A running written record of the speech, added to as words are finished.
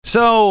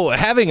So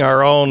having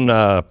our own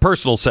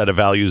personal set of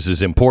values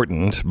is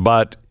important,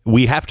 but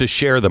we have to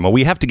share them, and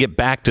we have to get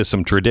back to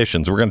some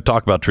traditions. We're going to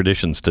talk about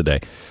traditions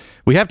today.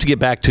 We have to get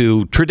back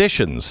to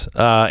traditions,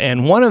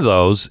 and one of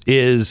those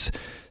is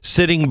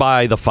sitting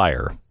by the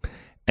fire.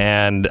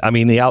 And I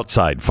mean the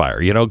outside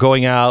fire,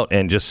 going out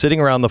and just sitting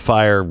around the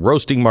fire,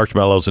 roasting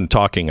marshmallows and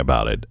talking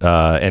about it,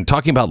 and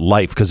talking about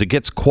life, because it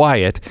gets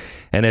quiet.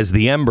 And as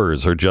the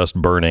embers are just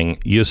burning,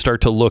 you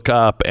start to look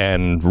up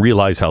and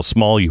realize how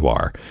small you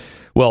are.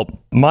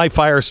 Well, my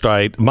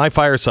fireside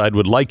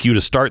would like you to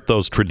start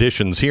those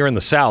traditions. Here in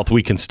the South,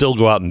 we can still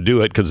go out and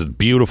do it because it's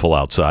beautiful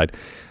outside.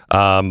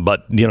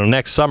 But,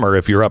 next summer,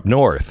 if you're up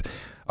north,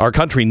 our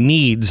country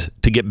needs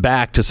to get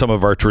back to some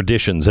of our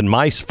traditions, and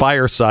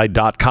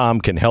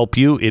myfireside.com can help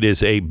you. It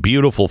is a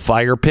beautiful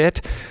fire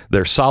pit.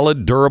 They're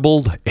solid,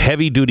 durable,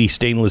 heavy-duty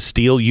stainless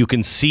steel. You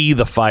can see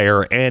the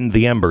fire and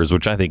the embers,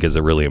 which I think is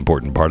a really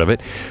important part of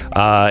it.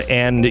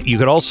 And you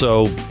can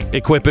also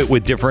equip it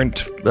with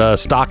different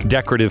stock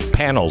decorative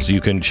panels. You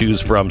can choose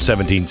from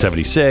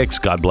 1776,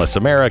 God Bless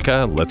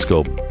America, Let's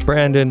Go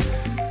Brandon,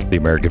 the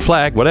American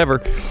flag, whatever.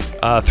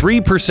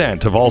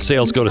 3% of all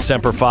sales go to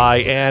Semper Fi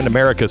and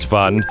America's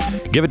Fund.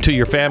 Give it to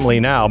your family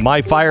now.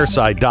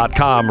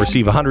 MyFireside.com.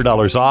 Receive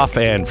 $100 off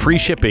and free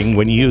shipping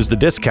when you use the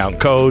discount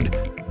code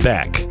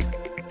BECK.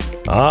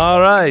 All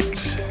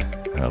right.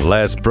 Our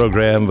last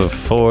program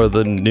before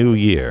the new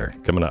year.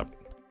 Coming up.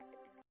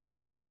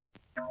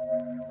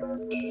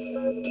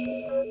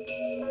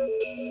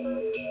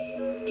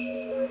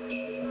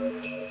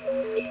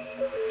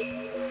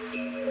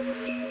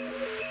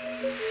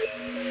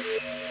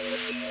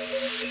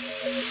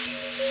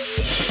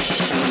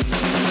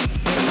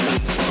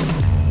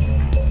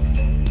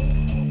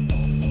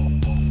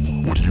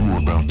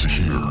 To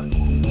hear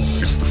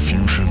is the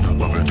fusion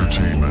of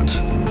entertainment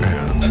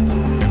and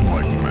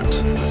enlightenment.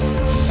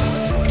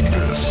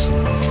 This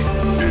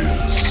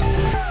is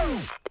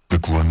the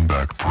Glenn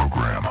Beck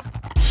Program.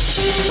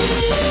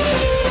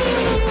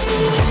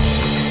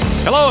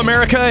 Hello,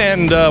 America,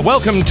 and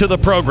welcome to the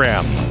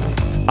program.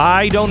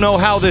 I don't know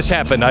how this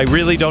happened. I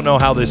really don't know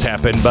how this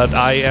happened, but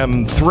I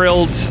am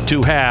thrilled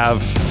to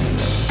have.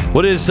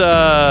 What is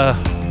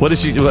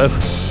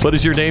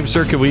your name,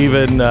 sir? Can we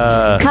even...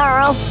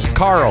 Carl.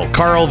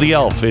 Carl the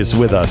Elf is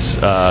with us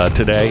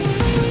today.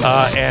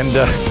 And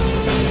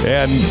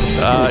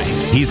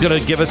he's going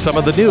to give us some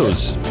of the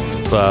news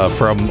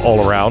from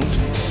all around.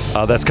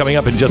 That's coming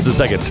up in just a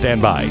second.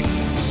 Stand by.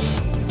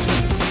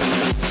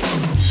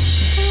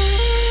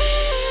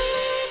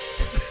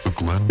 The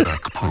Glenn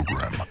Beck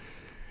Program.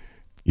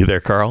 You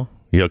there, Carl?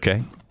 You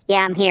okay?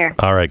 Yeah, I'm here.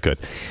 All right, good.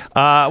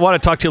 I want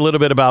to talk to you a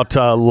little bit about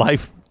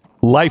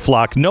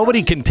LifeLock.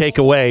 Nobody can take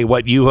away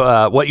what you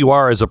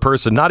are as a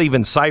person, not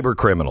even cyber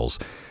criminals.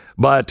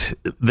 But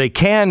they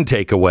can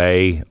take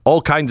away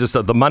all kinds of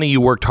stuff, the money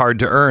you worked hard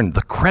to earn,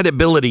 the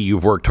credibility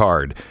you've worked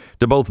hard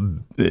to both,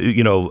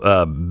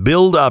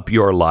 build up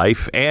your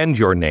life and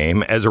your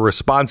name as a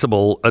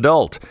responsible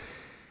adult.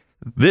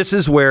 This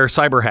is where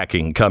cyber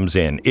hacking comes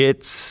in.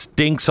 It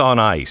stinks on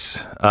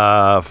ice.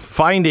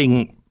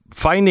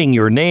 Finding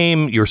your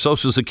name, your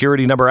social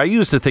security number. I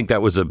used to think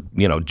that was a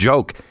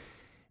joke.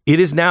 It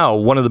is now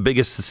one of the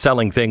biggest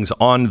selling things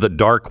on the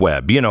dark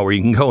web, where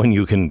you can go and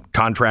you can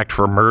contract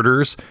for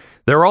murders.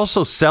 They're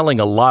also selling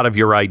a lot of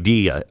your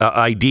ID,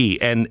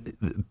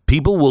 and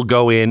people will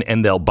go in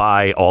and they'll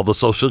buy all the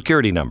social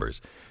security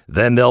numbers.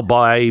 Then they'll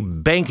buy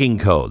banking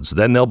codes.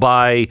 Then they'll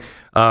buy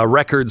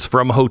records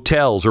from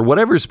hotels or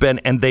whatever's been,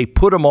 and they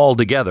put them all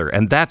together.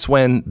 And that's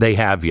when they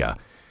have you.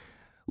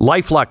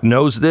 LifeLock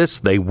knows this.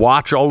 They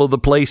watch all of the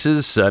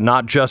places,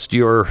 not just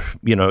your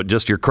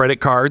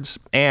credit cards.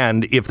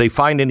 And if they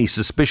find any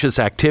suspicious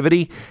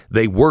activity,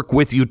 they work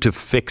with you to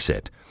fix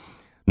it.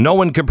 No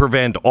one can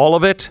prevent all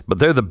of it, but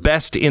they're the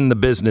best in the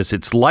business.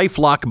 It's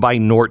LifeLock by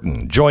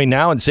Norton. Join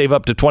now and save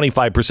up to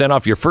 25%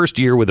 off your first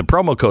year with the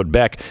promo code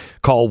BECK.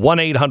 Call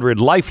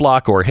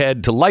 1-800-LifeLock or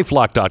head to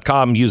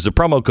lifelock.com. Use the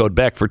promo code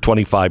BECK for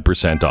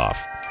 25% off.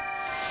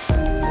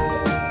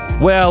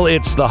 Well,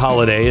 it's the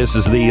holiday. This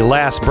is the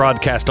last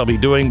broadcast I'll be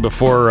doing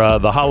before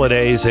the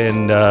holidays.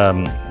 And,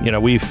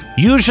 we've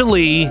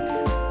usually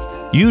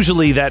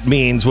that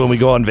means when we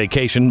go on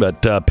vacation.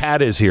 But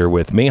Pat is here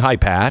with me. Hi,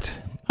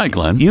 Pat. Hi,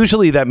 Glenn.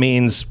 Usually that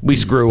means we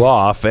screw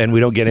off and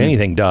we don't get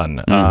anything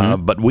done.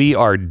 But we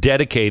are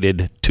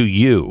dedicated to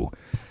you.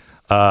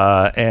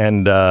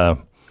 And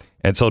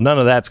so none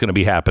of that's going to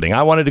be happening.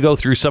 I wanted to go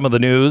through some of the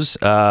news.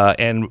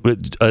 And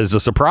as a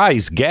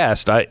surprise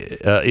guest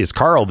is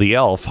Carl the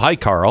Elf. Hi,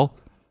 Carl.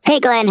 Hey,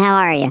 Glenn. How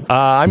are you?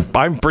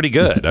 I'm pretty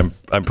good.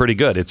 I'm pretty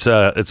good. It's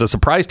a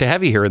surprise to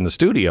have you here in the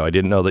studio. I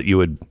didn't know that you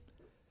would,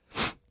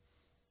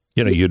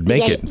 you'd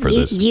make it for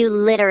this. You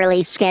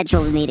literally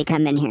scheduled me to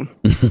come in here.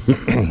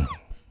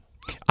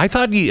 I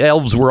thought you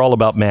elves were all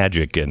about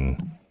magic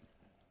and.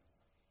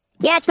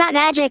 Yeah, it's not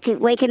magic.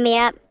 Waking me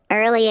up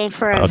early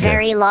for a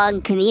very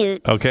long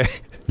commute. Okay.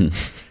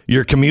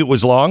 Your commute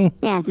was long?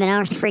 Yeah, it's been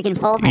hours to freaking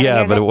pull.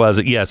 Yeah, but it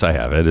wasn't. Yes, I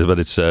have it, but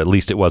it's at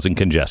least it wasn't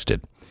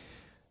congested.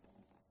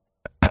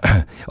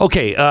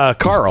 Okay,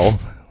 Carl,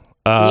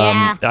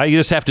 Yeah. I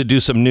just have to do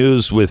some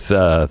news with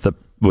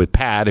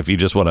Pat. If you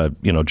just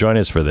want to join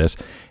us for this,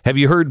 have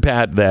you heard,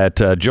 Pat, that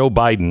Joe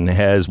Biden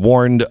has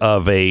warned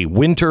of a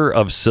winter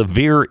of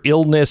severe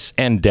illness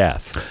and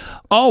death?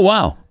 Oh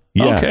wow.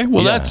 Yeah, okay.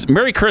 Well, that's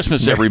Merry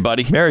Christmas,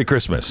 everybody. Merry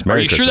Christmas. Are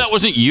you sure that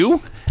wasn't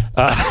you?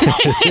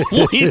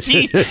 Is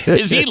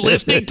he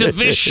listening to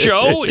this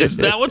show? Is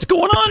that what's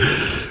going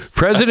on?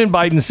 President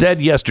Biden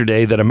said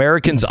yesterday that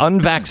Americans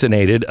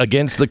unvaccinated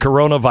against the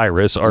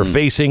coronavirus are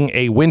facing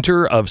a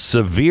winter of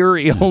severe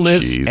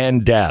illness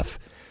and death,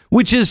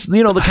 which is,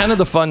 the kind of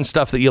the fun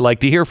stuff that you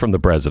like to hear from the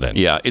president.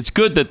 Yeah, it's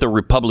good that the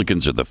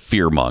Republicans are the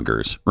fear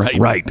mongers, right?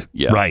 Right.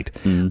 Yeah. Right.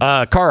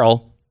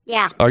 Carl.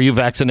 Yeah. Are you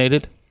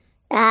vaccinated?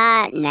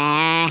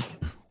 Nah.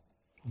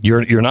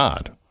 You're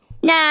not.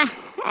 Nah.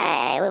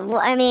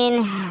 I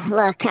mean,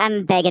 look,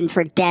 I'm begging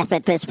for death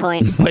at this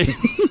point.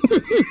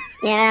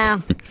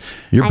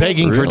 You're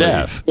begging for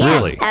death. Yeah,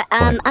 Really?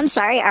 I'm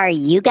sorry. Are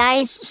you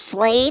guys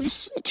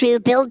slaves to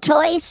build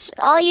toys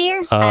all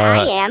year?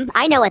 I am.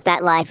 I know what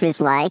that life is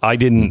like. I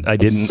didn't.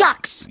 It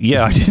sucks.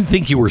 Yeah, I didn't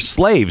think you were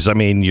slaves. I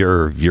mean,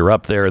 you're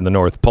up there in the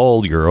North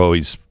Pole. You're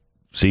always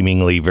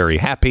seemingly very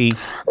happy.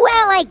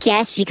 Well, I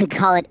guess you could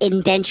call it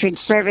indentured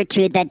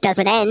servitude that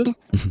doesn't end.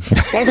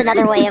 There's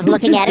another way of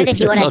looking at it if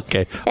you want to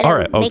Okay. All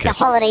right. make the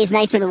holidays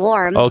nice and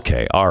warm.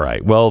 Okay. All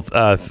right. Well,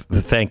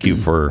 thank you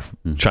for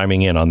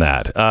chiming in on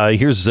that.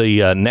 Here's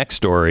the next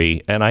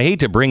story, and I hate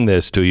to bring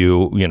this to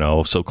you,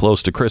 so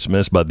close to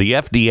Christmas, but the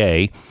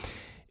FDA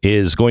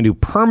is going to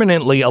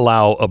permanently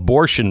allow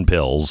abortion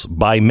pills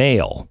by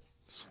mail.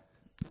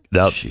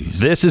 Now,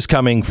 this is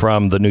coming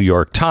from the New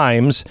York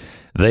Times.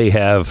 They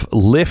have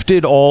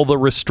lifted all the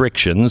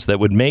restrictions that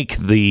would make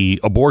the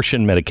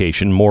abortion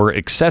medication more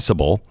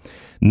accessible.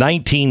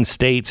 19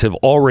 states have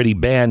already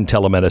banned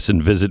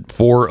telemedicine visit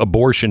for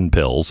abortion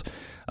pills.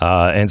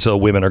 And so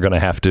women are going to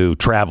have to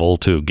travel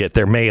to get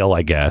their mail,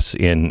 I guess,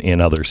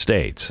 in other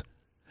states.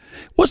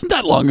 Wasn't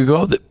that long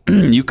ago that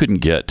you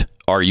couldn't get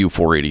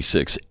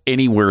RU-486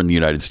 anywhere in the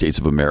United States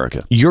of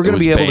America? You're going to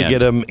be able to get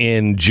them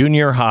in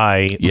junior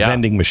high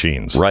vending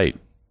machines. Right.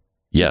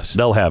 Yes.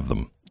 They'll have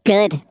them.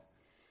 Good.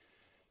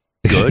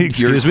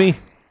 Excuse me?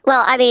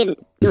 Well, I mean,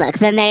 look,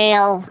 the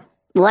mail,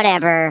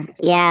 whatever.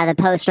 Yeah, the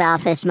post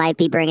office might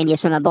be bringing you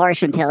some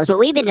abortion pills, but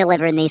we've been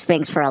delivering these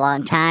things for a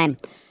long time.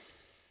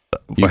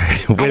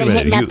 I've been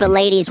hitting up the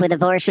ladies with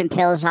abortion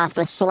pills off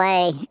the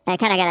sleigh. I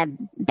kind of got a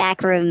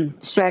backroom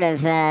sort of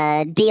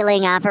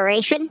dealing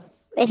operation,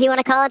 if you want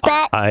to call it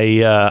that.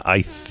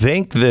 I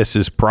think this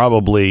is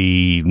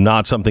probably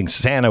not something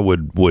Santa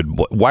would.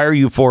 Why are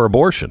you for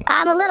abortion?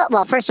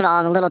 Well, first of all,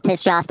 I'm a little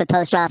pissed off the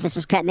post office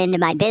is cutting into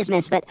my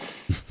business, but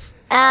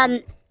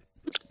I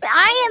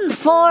am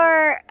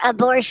for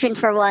abortion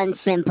for one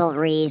simple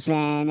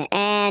reason,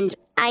 and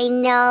I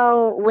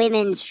know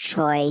women's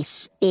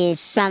choice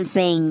is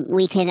something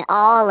we can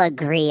all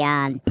agree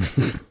on.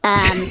 But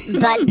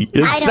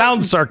it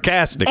sounds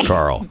sarcastic,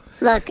 Carl.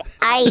 Look,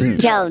 I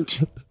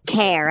don't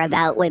care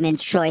about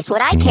women's choice.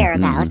 What I care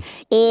about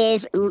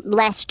is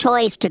less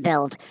toys to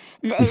build.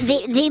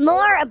 The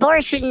more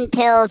abortion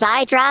pills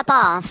I drop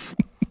off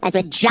as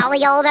a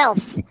jolly old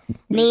elf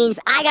means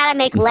I gotta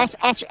make less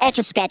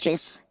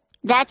etch-a-sketches.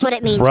 That's what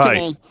it means to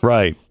me.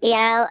 Right.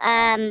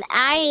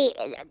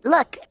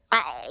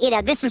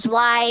 This is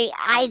why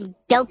I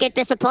don't get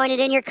disappointed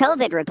in your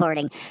COVID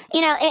reporting.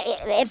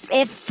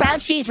 If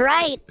Fauci's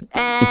right,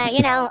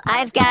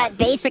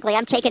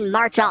 I'm taking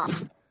March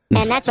off.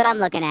 And that's what I'm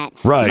looking at.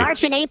 Right.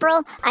 March and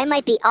April, I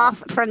might be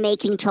off from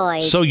making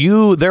toys. So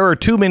there are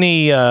too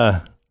many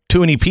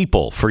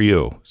people for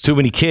you. Too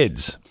many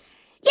kids.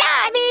 Yeah,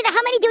 I mean,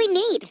 how many do we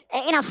need?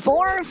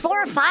 Four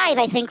or five,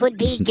 I think would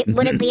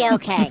it be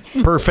okay?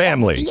 Per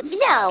family.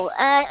 No,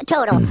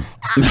 total.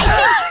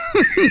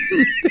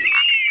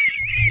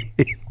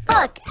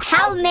 Look,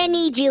 how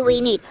many do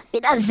we need?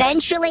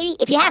 Eventually,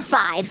 if you have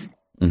five,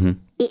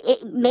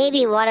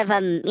 maybe one of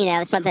them,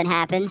 something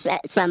happens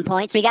at some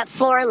point. So you got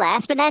 4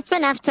 left, and that's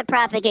enough to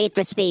propagate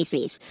the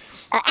species.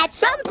 At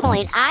some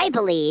point, I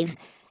believe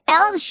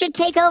elves should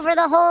take over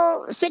the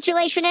whole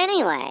situation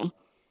anyway.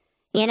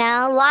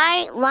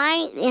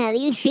 Why,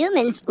 you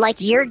humans,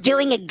 you're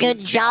doing a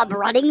good job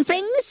running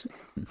things?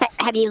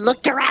 Have you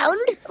looked around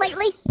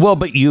lately? Well,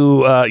 but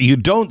you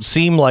don't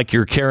seem like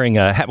you're carrying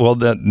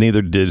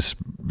neither does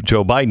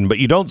Joe Biden, but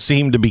you don't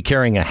seem to be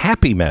carrying a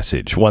happy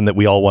message, one that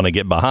we all want to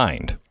get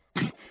behind.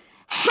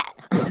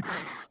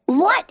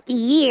 What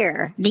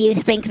year do you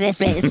think this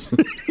is?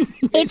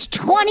 It's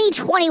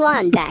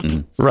 2021, Beck.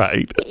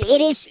 Right.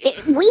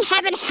 We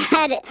haven't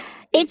had it.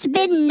 It's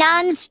been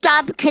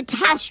nonstop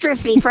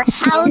catastrophe for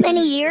how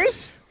many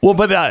years? Well,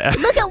 but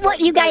look at what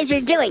you guys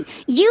are doing.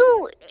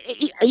 You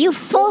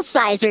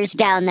full-sizers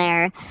down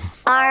there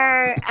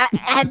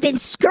have been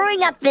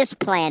screwing up this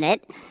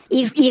planet.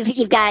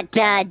 You've got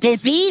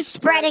disease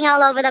spreading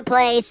all over the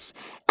place.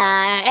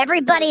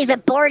 Everybody's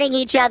aborting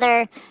each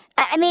other.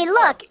 I mean,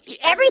 look,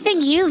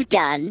 everything you've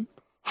done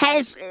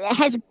has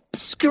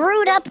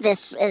screwed up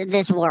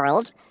this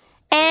world.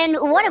 And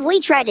what have we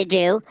tried to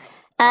do?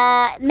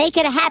 make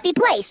it a happy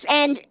place.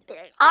 And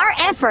our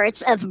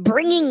efforts of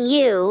bringing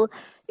you,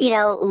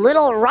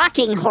 little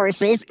rocking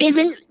horses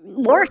isn't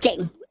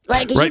working.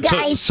 Like, right. You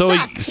guys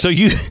suck. So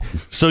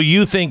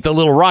you think the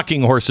little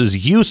rocking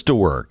horses used to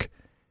work?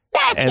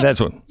 That's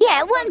what. Yeah,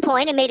 at one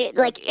point it made it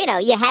like,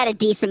 you had a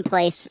decent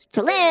place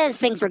to live.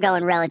 Things were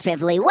going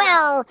relatively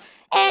well.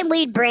 And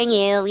we'd bring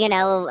you,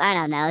 I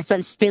don't know,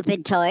 some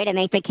stupid toy to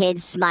make the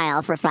kids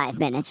smile for 5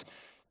 minutes.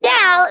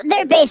 Now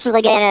they're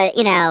basically going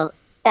to,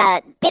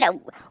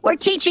 we're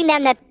teaching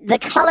them that the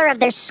color of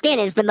their skin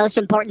is the most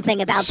important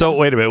thing about them. So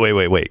wait a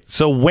minute, wait.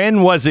 So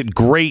when was it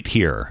great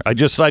here? I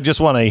just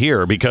want to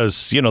hear,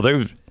 because,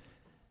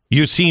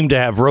 you seem to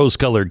have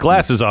rose-colored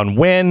glasses on.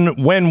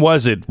 When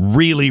was it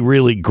really,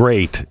 really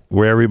great,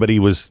 where everybody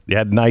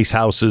had nice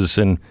houses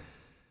and,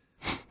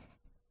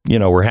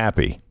 were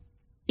happy?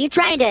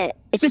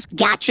 Is this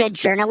gotcha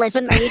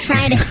journalism? Are you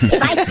trying to,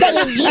 if I say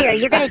a year,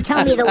 you're going to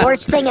tell me the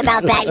worst thing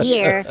about that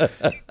year,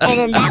 and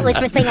then that was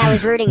the thing I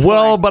was rooting for?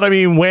 Well, but I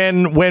mean,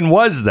 when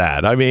was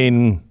that? I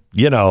mean,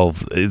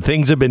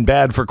 things have been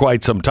bad for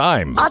quite some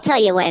time. I'll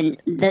tell you when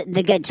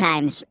the good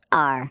times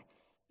are.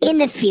 In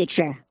the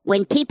future,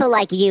 when people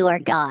like you are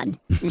gone,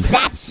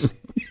 that's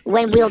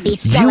when we'll be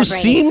celebrating. You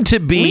seem to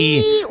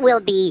be... We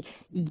will be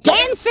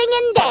dancing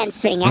at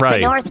the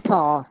North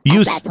Pole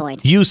at that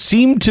point. You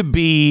seem to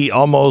be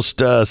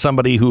almost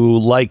somebody who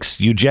likes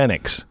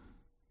eugenics.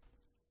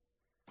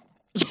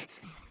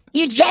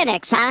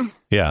 Eugenics, huh?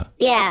 Yeah.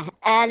 Yeah,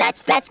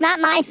 that's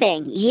not my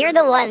thing. You're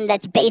the one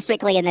that's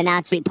basically in the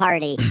Nazi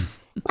party.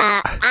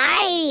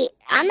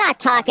 I'm not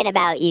talking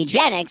about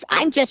eugenics.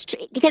 I'm just,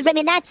 because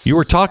that's... You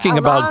were talking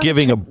about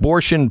giving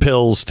abortion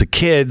pills to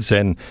kids,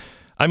 and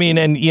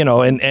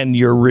and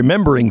you're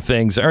remembering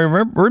things. I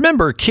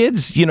remember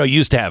kids,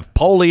 used to have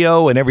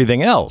polio and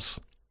everything else.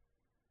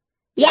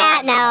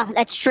 Yeah, no,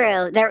 that's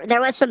true.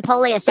 There was some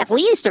polio stuff.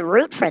 We used to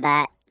root for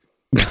that.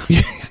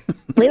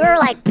 We were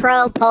like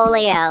pro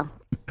polio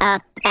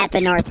up at the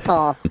North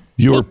Pole.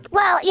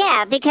 Well,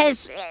 yeah,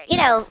 because,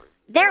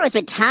 there was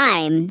a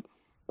time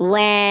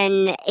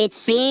when it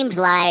seemed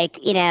like,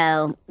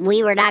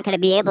 we were not going to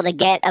be able to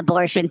get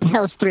abortion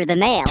pills through the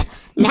mail.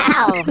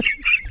 Now,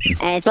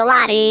 it's a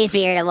lot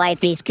easier to wipe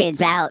these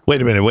kids out. Wait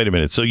a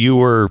minute. So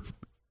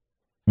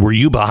were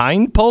you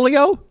behind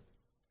polio?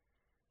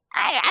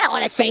 I don't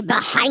want to say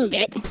behind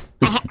it.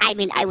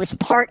 I was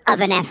part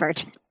of an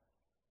effort.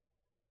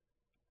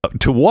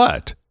 To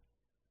what?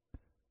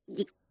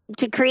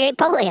 To create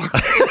polio.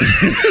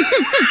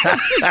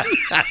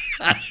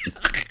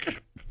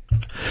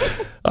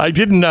 I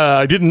didn't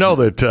know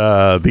that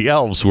the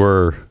elves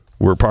were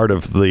part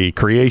of the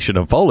creation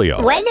of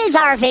polio. When is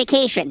our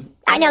vacation?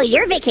 I know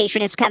your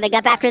vacation is coming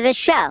up after this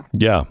show.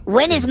 Yeah.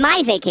 When is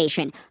my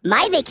vacation?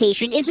 My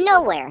vacation is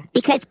nowhere,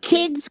 because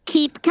kids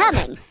keep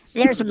coming.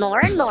 There's more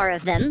and more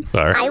of them.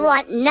 Right. I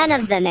want none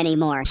of them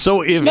anymore.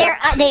 So if they're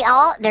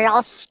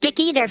all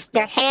sticky.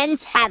 Their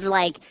hands have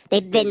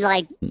they've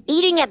been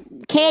eating a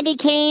candy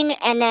cane,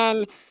 and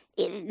then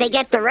they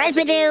get the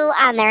residue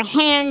on their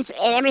hands,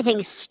 and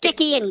everything's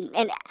sticky.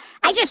 And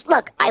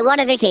I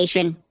want a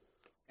vacation,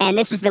 and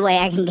this is the way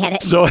I can get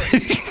it. So,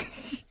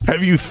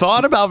 have you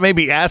thought about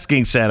maybe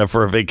asking Santa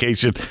for a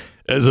vacation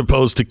as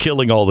opposed to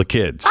killing all the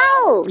kids?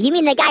 Oh, you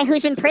mean the guy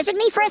who's imprisoned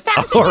me for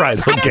 1,000 years? All right,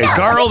 okay.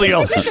 Carl the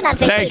Elf.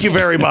 Thank you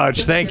very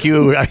much. Thank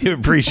you. I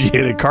appreciate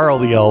it. Carl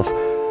the Elf.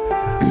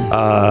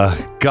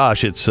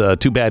 Gosh, it's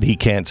too bad he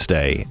can't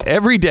stay.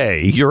 Every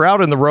day, you're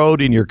out on the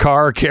road in your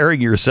car,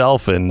 carrying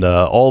yourself and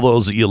all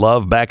those that you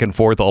love back and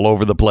forth all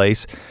over the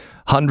place.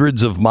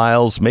 Hundreds of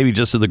miles, maybe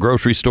just to the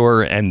grocery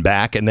store and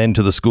back, and then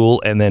to the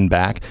school and then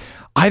back.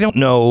 I don't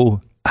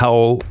know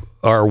how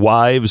our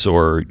wives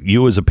or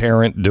you as a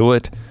parent do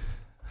it.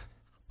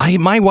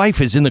 My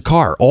wife is in the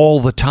car all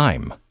the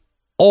time,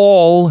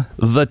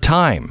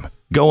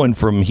 going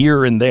from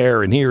here and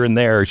there and here and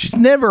there. She's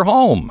never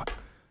home.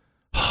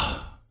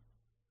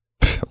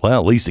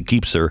 Well, at least it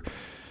keeps her,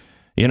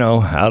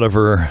 out of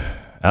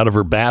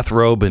her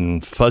bathrobe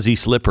and fuzzy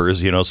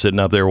slippers, sitting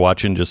up there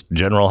watching just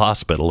General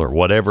Hospital or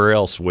whatever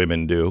else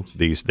women do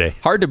these days.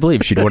 Hard to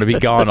believe she'd want to be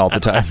gone all the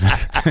time.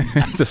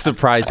 It's a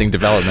surprising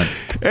development.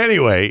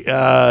 Anyway,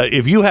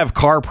 if you have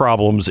car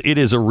problems, it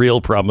is a real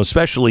problem,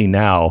 especially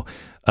now.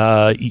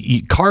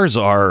 Cars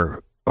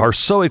are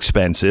so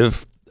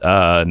expensive,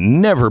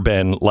 never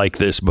been like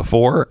this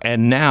before.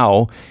 And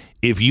now,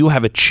 if you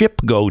have a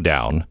chip go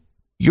down,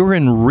 you're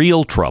in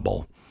real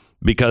trouble,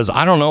 because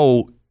I don't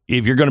know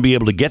if you're going to be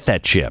able to get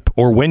that chip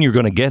or when you're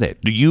going to get it.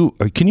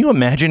 Can you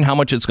imagine how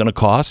much it's going to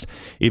cost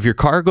if your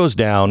car goes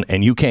down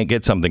and you can't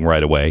get something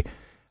right away?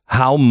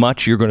 How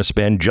much you're going to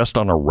spend just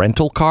on a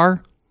rental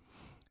car?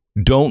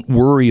 Don't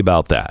worry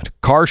about that.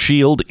 Car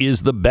Shield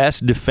is the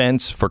best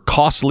defense for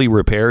costly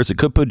repairs. It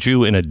could put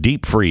you in a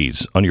deep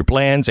freeze on your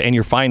plans and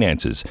your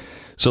finances.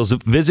 So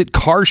visit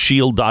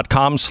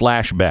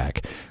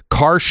carshield.com/Beck.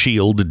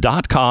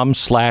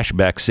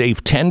 carshield.com/Beck.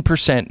 Save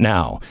 10%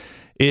 now.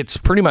 It's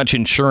pretty much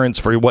insurance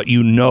for what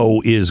you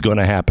know is going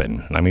to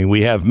happen. I mean,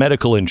 we have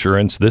medical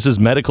insurance. This is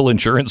medical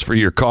insurance for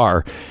your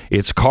car.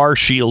 It's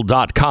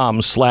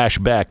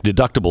carshield.com/Beck.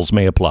 Deductibles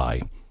may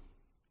apply.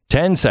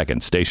 10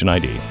 seconds, station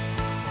ID.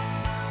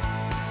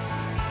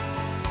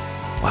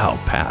 Wow,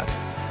 Pat.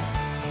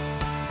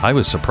 I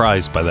was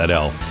surprised by that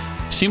elf.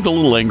 Seemed a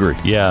little angry.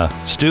 Yeah.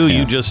 Stu,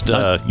 you just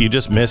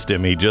missed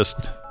him. He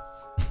just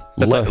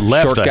left.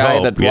 Short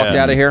guy that walked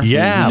out of here?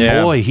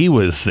 Yeah, boy, he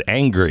was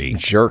angry.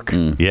 Jerk.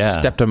 Yeah.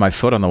 Stepped on my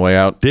foot on the way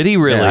out. Did he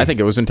really? Yeah, I think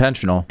it was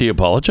intentional. Do you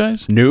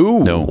apologize?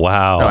 No.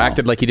 Wow. No,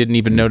 acted like he didn't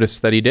even notice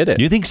that he did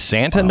it. You think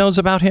Santa knows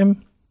about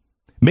him?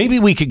 Maybe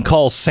we can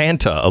call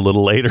Santa a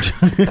little later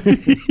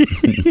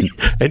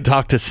and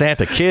talk to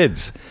Santa.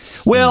 Kids.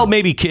 Well,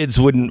 maybe kids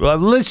wouldn't.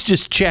 Let's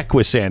just check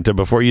with Santa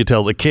before you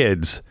tell the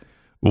kids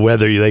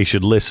whether they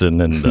should listen.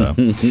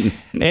 And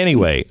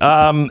anyway,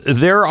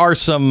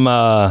 there's some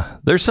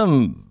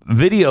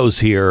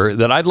videos here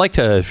that I'd like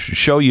to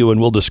show you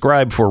and we'll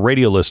describe for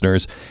radio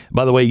listeners.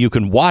 By the way, you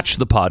can watch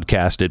the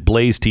podcast at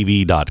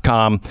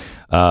blazetv.com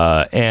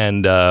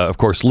and, of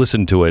course,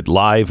 listen to it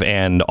live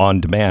and on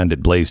demand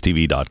at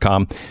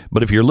blazetv.com.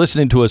 But if you're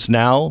listening to us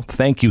now,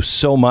 thank you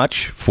so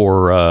much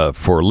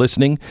for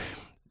listening.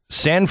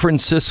 San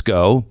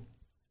Francisco,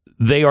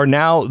 they are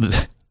now,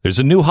 there's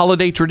a new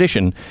holiday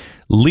tradition,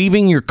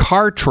 leaving your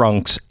car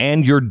trunks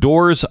and your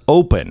doors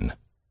open.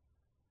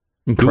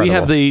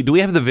 Incredible. Do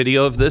we have the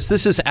video of this?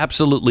 This is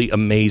absolutely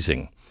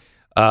amazing.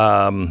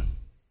 Do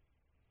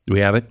we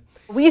have it?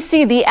 We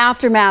see the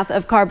aftermath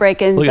of car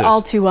break-ins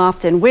all too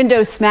often.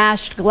 Windows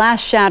smashed,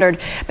 glass shattered.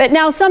 But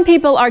now some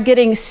people are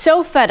getting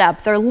so fed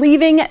up, they're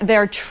leaving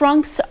their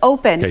trunks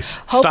open. Okay,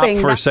 stop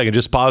for a second.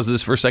 Just pause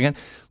this for a second.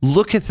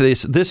 Look at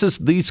this.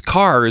 These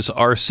cars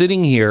are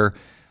sitting here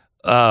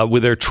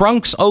with their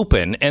trunks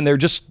open, and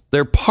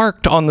they're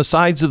parked on the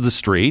sides of the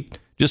street,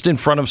 just in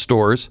front of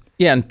stores.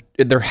 Yeah, and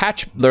they're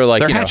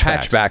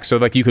hatchbacks, so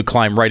like you could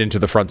climb right into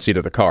the front seat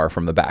of the car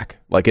from the back.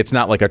 Like it's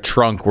not like a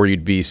trunk where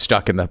you'd be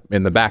stuck in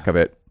the back of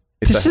it.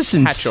 This is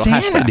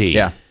insanity. Hatchback.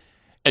 Yeah.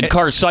 And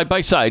cars side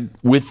by side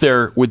with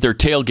their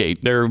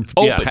tailgate. They're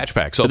open.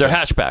 hatchbacks open. Their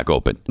hatchback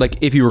open.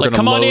 Like if you were going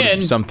to load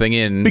in. something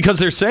in. Because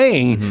they're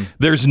saying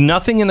there's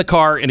nothing in the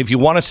car, and if you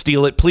want to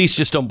steal it, please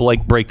just don't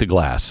break the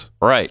glass.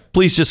 Right.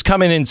 Please just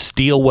come in and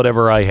steal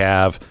whatever I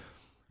have.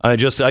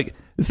 This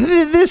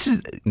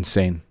is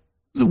insane.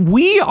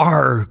 We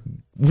are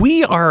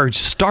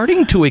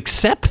starting to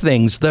accept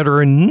things that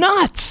are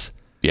nuts.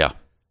 Yeah.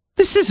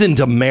 This isn't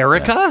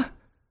America.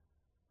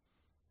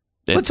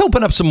 Yeah. Let's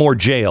open up some more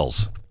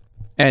jails.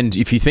 And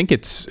if you think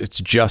it's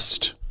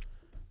just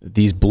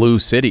these blue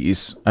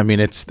cities, I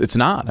mean it's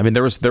not. I mean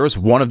there was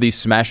one of these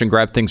smash and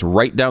grab things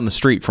right down the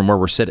street from where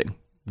we're sitting,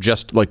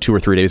 just like 2 or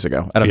 3 days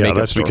ago at a makeup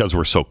that's store. because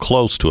we're so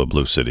close to a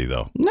blue city,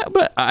 though. No,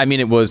 but I mean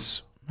it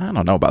was. I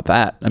don't know about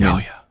that. I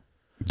mean,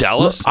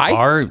 Dallas.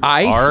 Look,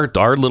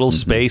 our little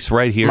space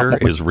right here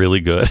is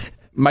really good.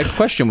 My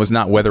question was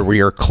not whether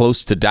we are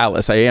close to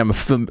Dallas. I am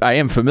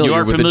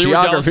familiar with the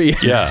geography.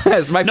 Yeah.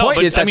 Yes, my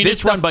point is that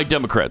it's run by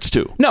Democrats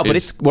too. No, but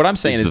it's what I'm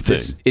saying is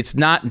this: it's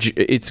not.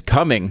 It's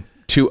coming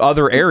to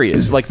other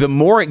areas. Like the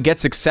more it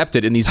gets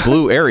accepted in these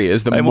blue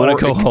areas, the more I want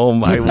to go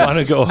home. I want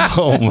to go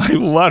home. I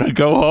want to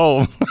go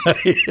home.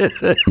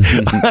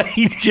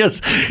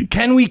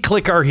 Can we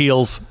click our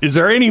heels? Is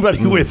there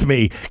anybody with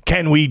me?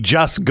 Can we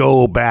just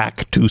go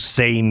back to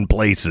sane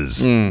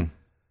places?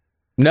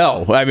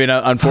 No, I mean,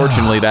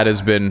 unfortunately, that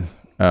has been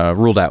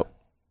ruled out.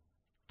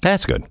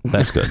 That's good.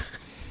 That's good.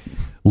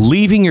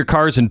 Leaving your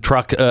cars and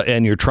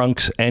and your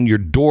trunks and your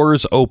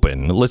doors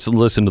open. Let's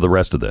listen to the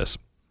rest of this.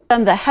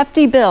 The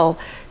hefty bill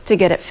to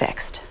get it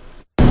fixed.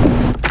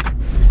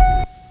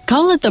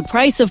 Call it the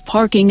price of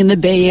parking in the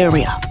Bay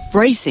Area,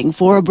 bracing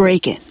for a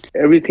break-in.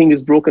 Everything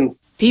is broken.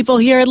 People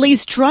here at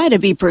least try to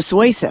be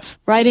persuasive,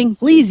 writing,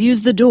 please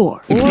use the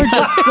door, or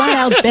just flat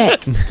out beg,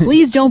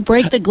 please don't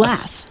break the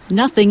glass,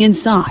 nothing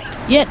inside.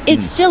 Yet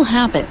it still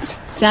happens,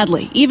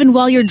 sadly, even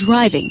while you're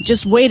driving,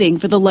 just waiting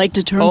for the light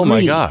to turn green. Oh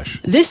my gosh.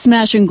 This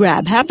smash and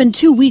grab happened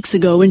 2 weeks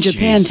ago in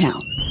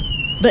Japantown.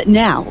 But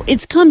now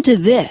it's come to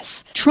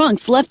this.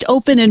 Trunks left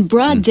open in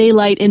broad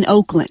daylight in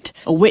Oakland.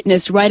 A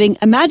witness writing,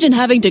 imagine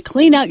having to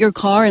clean out your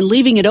car and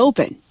leaving it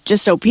open,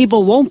 just so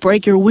people won't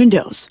break your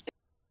windows.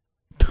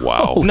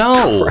 Wow.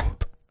 No,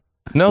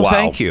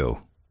 thank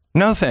you.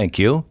 No, thank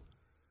you.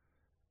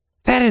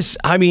 That is,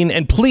 I mean,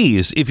 and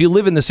please, if you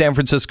live in the San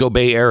Francisco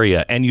Bay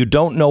Area and you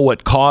don't know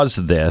what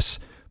caused this,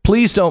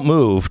 please don't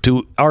move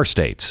to our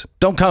states.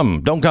 Don't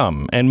come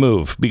and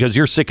move because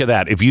you're sick of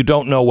that if you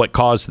don't know what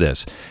caused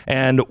this.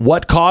 And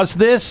what caused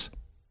this?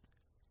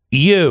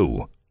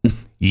 You.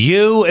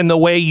 You and the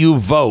way you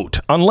vote,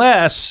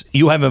 unless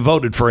you haven't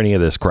voted for any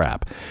of this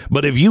crap.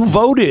 But if you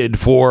voted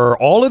for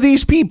all of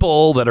these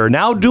people that are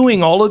now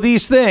doing all of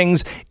these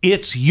things,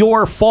 it's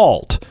your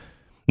fault.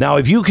 Now,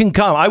 if you can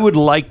come, I would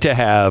like to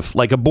have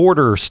like a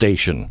border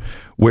station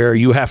where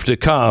you have to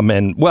come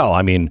and, well,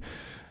 I mean,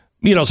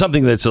 you know,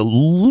 something that's a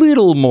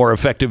little more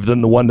effective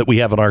than the one that we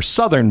have on our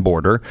southern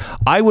border.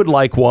 I would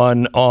like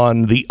one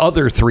on the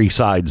other 3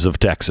 sides of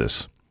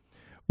Texas.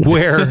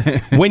 where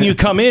when you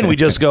come in, we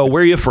just go,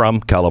 where are you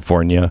from?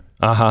 California.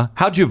 Uh-huh.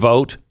 How'd you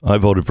vote? I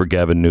voted for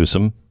Gavin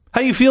Newsom.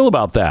 How do you feel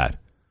about that?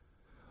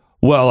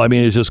 Well, I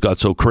mean, it just got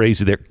so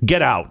crazy there.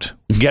 Get out.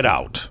 Get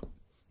out.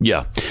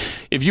 Yeah.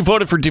 If you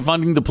voted for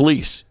defunding the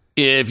police,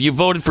 if you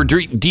voted for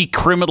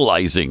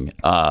decriminalizing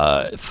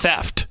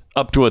theft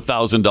up to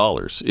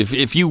 $1,000,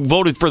 if you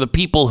voted for the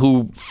people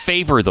who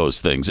favor those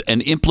things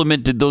and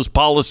implemented those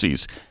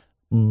policies,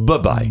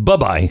 bye-bye.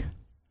 Bye-bye.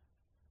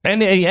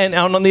 And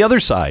on the other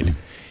side,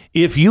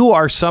 if you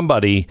are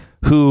somebody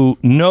who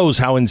knows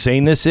how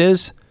insane this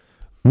is,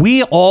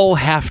 we all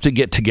have to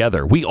get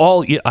together.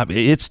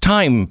 It's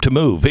time to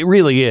move. It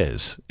really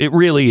is. It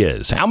really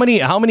is. How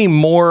many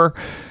more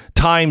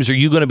times are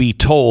you going to be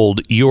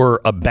told you're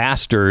a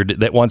bastard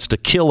that wants to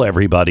kill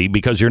everybody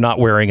because you're not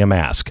wearing a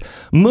mask?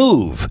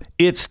 Move.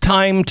 It's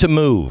time to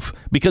move.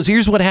 Because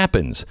here's what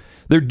happens.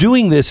 They're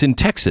doing this in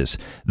Texas.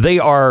 They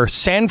are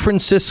San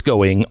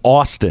Franciscoing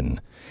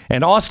Austin.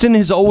 And Austin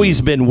has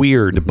always been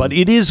weird, but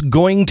it is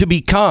going to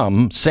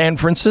become San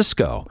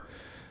Francisco.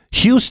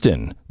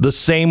 Houston, the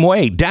same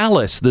way.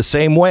 Dallas, the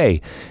same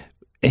way.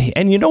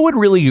 And you know what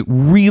really,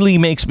 really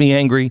makes me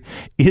angry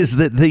is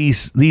that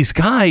these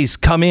guys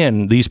come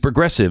in, these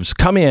progressives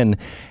come in,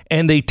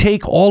 and they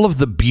take all of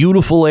the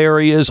beautiful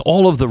areas,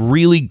 all of the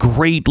really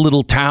great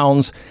little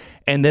towns,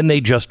 and then they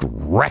just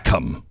wreck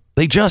them.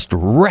 They just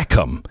wreck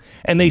them.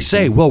 And they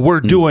say, well,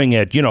 we're doing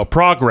it,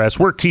 progress.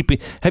 We're keeping.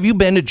 Have you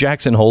been to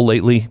Jackson Hole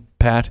lately,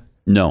 Pat?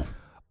 No.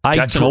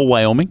 Jackson Hole,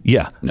 Wyoming?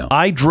 Yeah. No.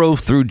 I drove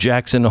through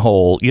Jackson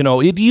Hole.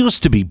 It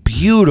used to be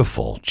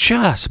beautiful,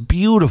 just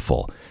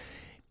beautiful.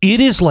 It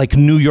is like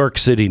New York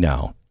City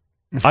now.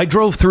 I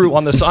drove through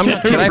on this. Can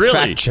I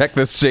fact check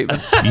this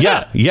statement?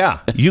 Yeah.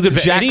 You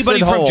could.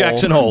 Anybody from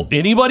Jackson Hole?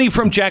 Anybody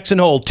from Jackson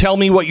Hole? Tell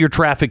me what your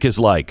traffic is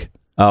like.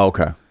 Oh,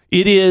 okay.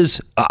 It is.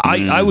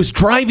 I was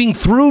driving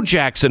through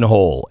Jackson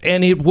Hole,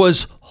 and it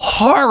was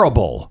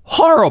horrible,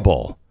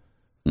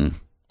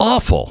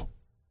 awful.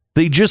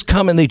 They just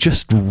come and they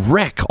just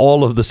wreck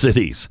all of the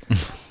cities.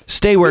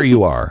 Stay where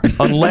you are,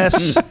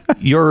 unless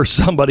you're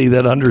somebody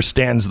that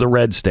understands the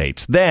red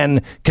states.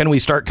 Then can we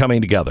start coming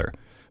together?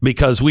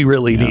 Because we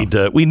really need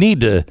to. We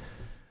need to.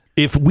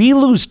 If we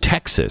lose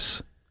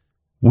Texas,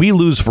 we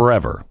lose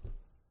forever.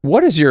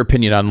 What is your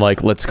opinion on,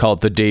 let's call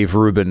it the Dave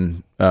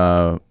Rubin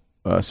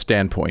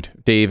standpoint?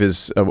 Dave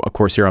is, of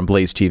course, here on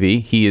Blaze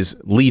TV. He is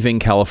leaving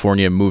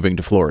California, moving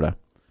to Florida.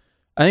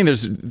 I think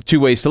there's two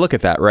ways to look at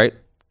that, right?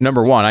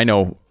 Number one, I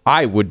know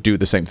I would do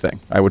the same thing.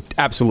 I would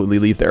absolutely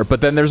leave there.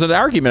 But then there's an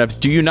argument of,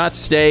 do you not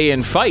stay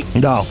and fight?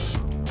 No.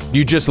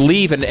 You just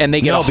leave and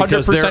they get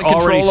 100%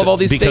 control of all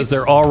these states? Because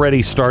they're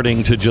already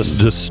starting to just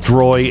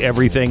destroy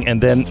everything.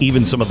 And then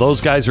even some of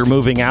those guys are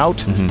moving out.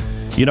 Mm-hmm.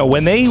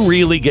 When they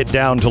really get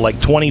down to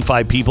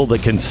 25 people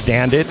that can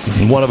stand it,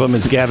 and one of them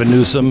is Gavin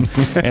Newsom,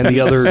 and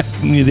the other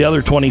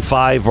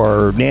 25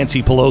 are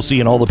Nancy Pelosi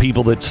and all the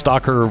people that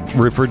stock her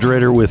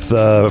refrigerator with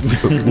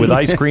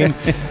ice cream.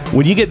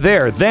 When you get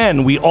there,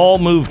 then we all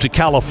move to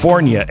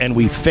California and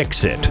we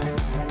fix it.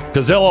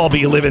 Because they'll all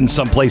be living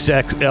someplace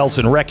else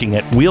and wrecking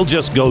it. We'll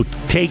just go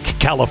take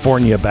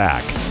California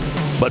back.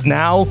 But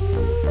now,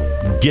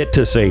 get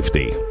to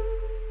safety.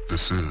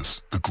 This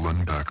is the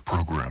Glenn Beck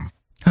Program.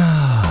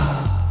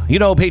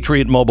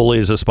 Patriot Mobile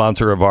is a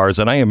sponsor of ours,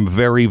 and I am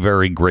very,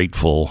 very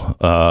grateful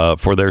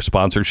for their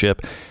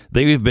sponsorship.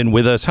 They've been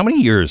with us. How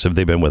many years have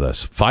they been with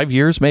us? 5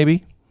 years,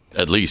 maybe?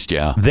 At least,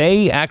 yeah.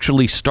 They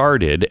actually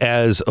started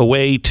as a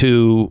way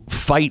to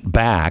fight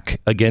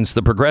back against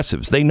the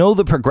progressives. They know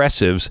the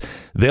progressives,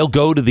 they'll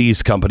go to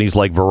these companies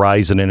like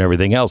Verizon and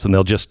everything else, and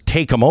they'll just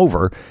take them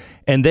over.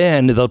 And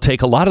then they'll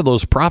take a lot of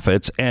those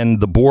profits, and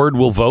the board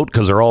will vote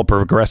because they're all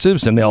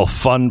progressives, and they'll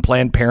fund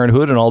Planned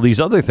Parenthood and all these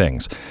other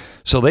things.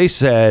 So they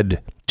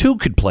said two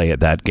could play at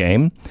that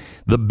game.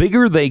 The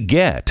bigger they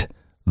get,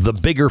 the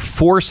bigger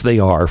force they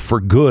are for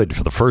good,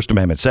 for the First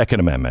Amendment, Second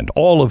Amendment,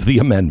 all of the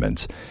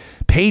amendments.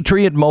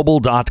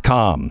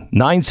 PatriotMobile.com,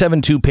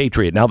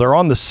 972-PATRIOT. Now, they're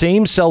on the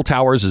same cell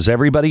towers as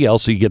everybody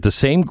else, so you get the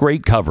same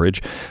great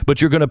coverage, but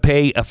you're going to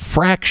pay a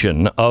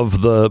fraction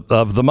of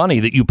the money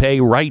that you pay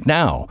right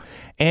now.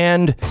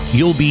 And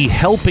you'll be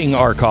helping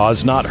our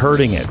cause, not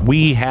hurting it.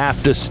 We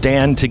have to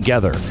stand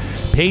together.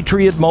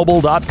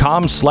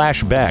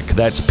 PatriotMobile.com/Beck.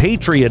 That's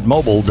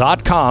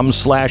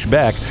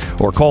PatriotMobile.com/Beck.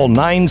 Or call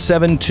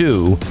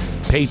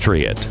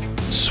 972-PATRIOT.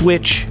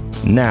 Switch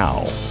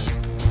now.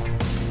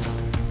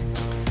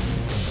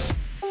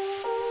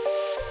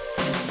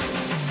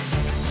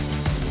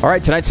 All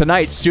right, tonight's the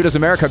night. Stu Does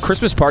America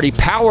Christmas Party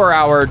Power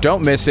Hour.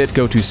 Don't miss it.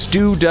 Go to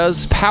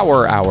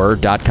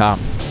StuDoesPowerHour.com.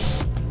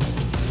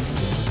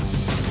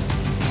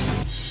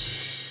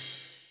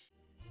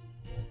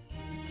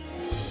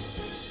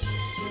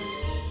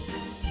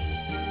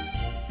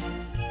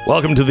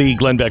 Welcome to the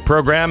Glenn Beck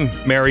program.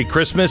 Merry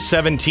Christmas.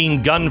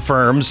 17 gun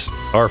firms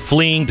are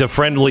fleeing to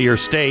friendlier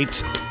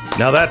states.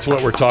 Now that's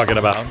what we're talking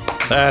about.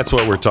 That's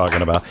what we're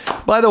talking about.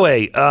 By the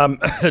way,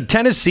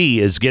 Tennessee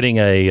is getting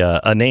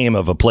a name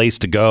of a place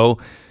to go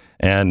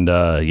and,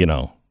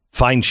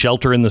 find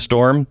shelter in the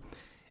storm.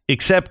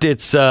 except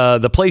it's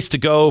the place to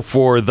go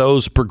for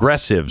those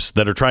progressives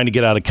that are trying to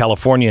get out of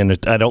California and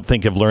I don't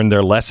think have learned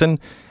their lesson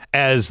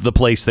as the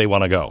place they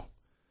want to go.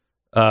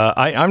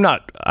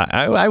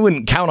 I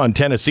wouldn't count on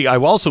Tennessee. I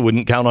also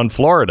wouldn't count on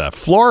Florida.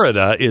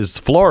 Florida is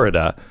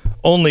Florida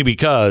only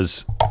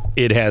because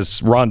it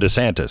has Ron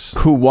DeSantis,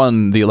 who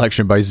won the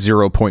election by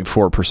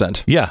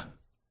 0.4%. Yeah.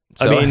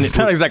 So it's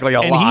not exactly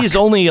a lock. And he's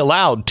only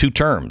allowed 2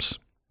 terms.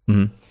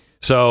 Mm-hmm.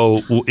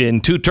 So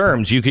in 2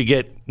 terms, you could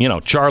get,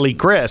 Charlie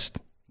Crist,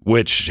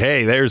 which,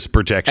 hey, there's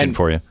protection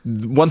for you.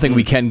 One thing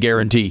we can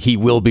guarantee, he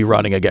will be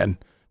running again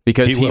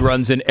because he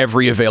runs in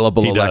every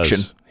available election.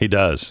 He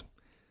does.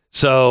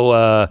 So,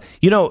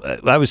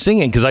 I was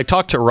thinking, because I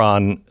talked to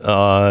Ron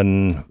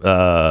on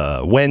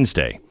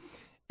Wednesday,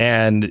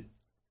 and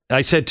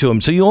I said to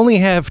him, so you only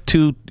have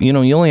 2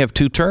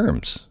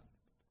 terms.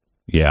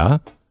 Yeah.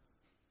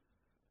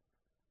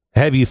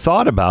 Have you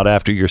thought about,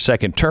 after your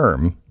second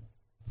term,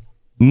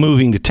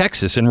 moving to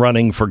Texas and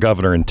running for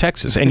governor in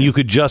Texas? And you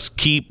could just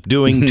keep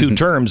doing 2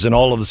 terms in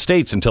all of the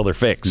states until they're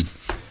fixed.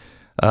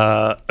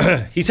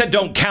 He said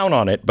don't count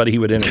on it, but he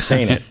would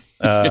entertain it.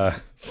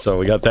 So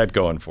we got that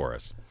going for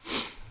us.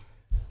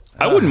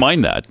 I wouldn't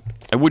mind that.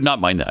 I would not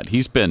mind that.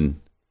 He's been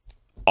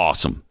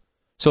awesome.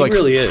 So like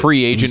really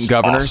free agent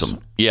governors?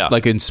 Awesome. Yeah.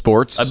 Like in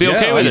sports? I'd be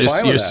okay with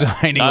it. You're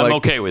signing I'm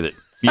okay with it.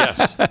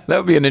 Yes. That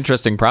would be an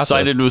interesting process.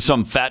 Sign into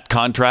some fat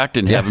contract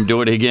and have him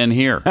do it again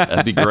here.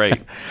 That'd be great.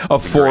 A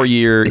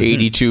 4-year,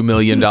 $82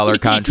 million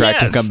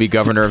contract to come be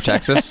governor of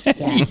Texas?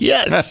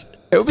 Yes.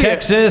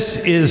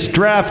 Texas is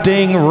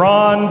drafting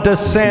Ron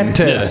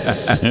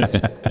DeSantis.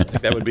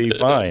 That would be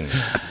fine.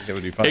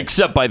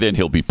 Except by then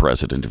he'll be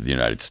president of the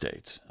United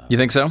States. You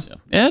think so?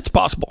 Yeah, it's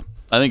possible.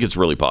 I think it's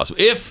really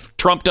possible. If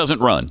Trump doesn't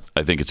run,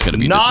 I think it's going to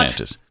be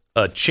DeSantis.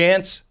 A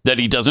chance that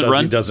he doesn't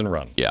run? He doesn't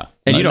run. Yeah.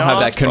 And you don't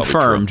have that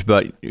confirmed,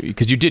 but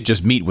because you did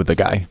just meet with the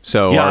guy.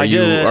 So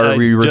are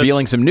we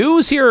revealing some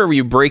news here? Or are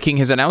you breaking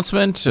his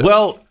announcement?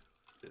 Well,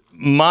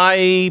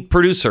 my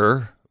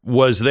producer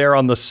was there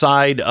on the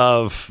side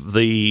of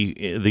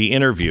the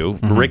interview,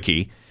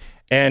 Ricky,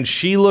 and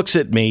she looks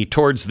at me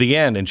towards the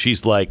end and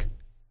she's like,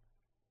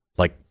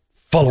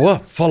 follow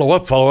up.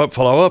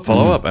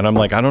 And I'm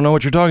like, I don't know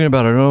what you're talking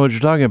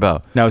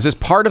about. Now, is this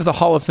part of the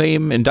Hall of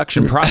Fame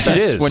induction process?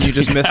 It is. When you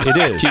just miss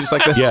cues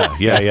like this?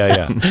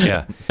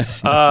 Yeah.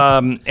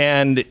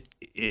 And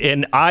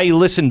I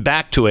listened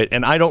back to it,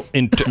 and I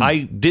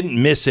didn't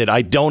miss it.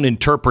 I don't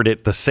interpret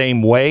it the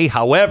same way.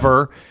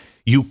 However,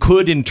 you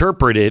could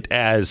interpret it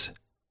as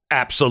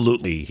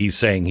absolutely he's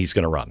saying he's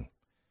going to run.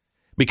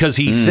 Because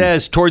he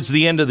says towards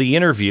the end of the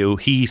interview,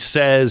 he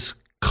says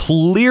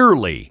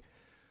clearly,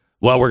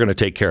 well, we're going to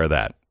take care of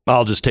that.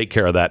 I'll just take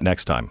care of that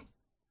next time.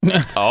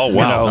 Oh,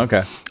 wow.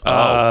 Okay.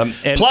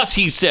 And plus,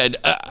 he said,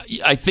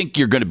 I think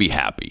you're going to be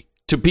happy.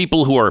 To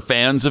people who are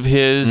fans of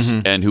his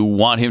and who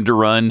want him to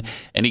run.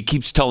 And he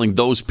keeps telling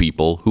those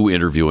people who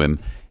interview him,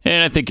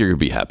 and I think you're going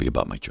to be happy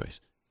about my choice.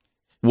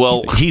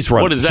 Well, he's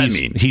running. What does that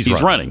mean? He's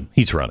running.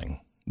 He's running.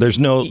 There's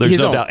no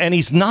doubt. And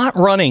he's not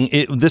running.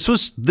 This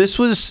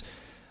was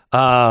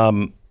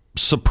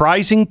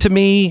surprising to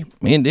me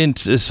in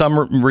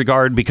some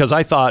regard, because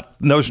I thought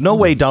there's no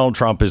way Donald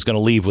Trump is going to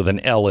leave with an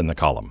L in the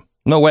column.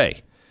 No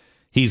way.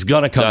 He's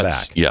going to come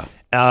back. Yeah.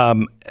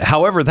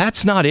 However,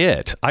 that's not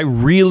it. I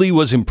really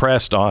was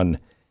impressed on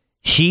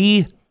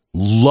he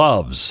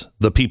loves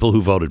the people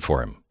who voted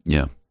for him.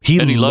 Yeah. He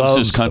loves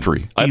his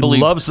country. I believe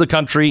he loves the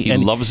country. He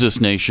loves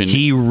this nation.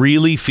 He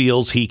really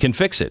feels he can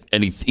fix it.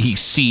 And he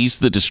sees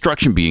the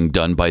destruction being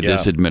done by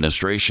this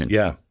administration.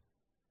 Yeah.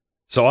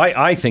 So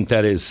I think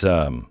that is...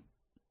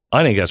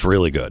 I think that's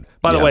really good.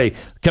 By the way,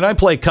 can I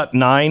play cut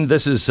 9?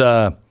 This is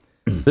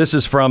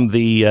from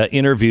the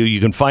interview. You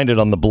can find it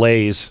on the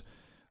Blaze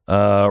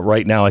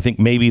right now. I think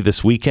maybe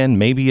this weekend.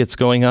 Maybe it's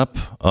going up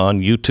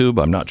on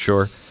YouTube. I'm not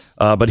sure.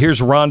 But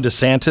here's Ron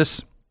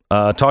DeSantis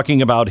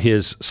talking about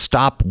his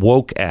Stop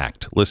Woke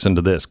Act. Listen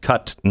to this.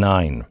 Cut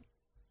 9.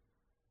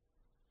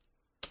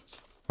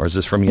 Or is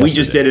this from yesterday? We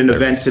just did an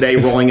event today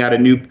rolling out a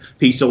new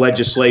piece of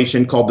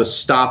legislation called the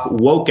Stop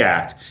Woke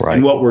Act. Right.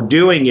 And what we're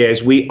doing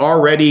is we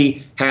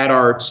already had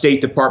our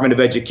State Department of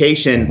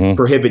Education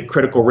prohibit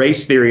critical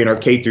race theory in our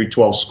K through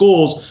 12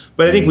 schools.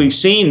 But I think we've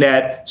seen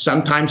that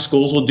sometimes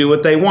schools will do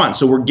what they want.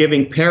 So we're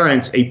giving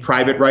parents a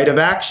private right of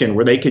action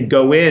where they could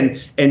go in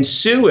and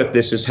sue if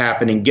this is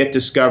happening, get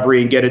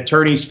discovery and get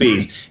attorney's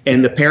fees.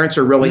 And the parents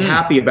are really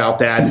happy about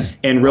that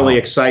and really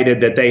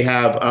excited that they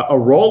have a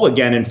role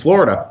again in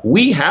Florida.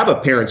 We have a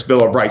Parents'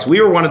 Bill of Rights.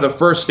 We were one of the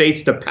first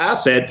states to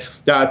pass it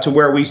to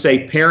where we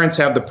say parents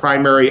have the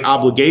primary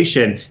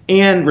obligation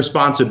and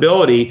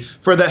responsibility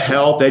for the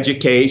health,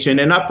 education,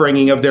 and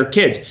upbringing of their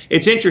kids.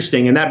 It's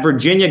interesting. In that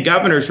Virginia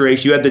governor's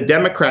race, you had the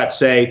Democrats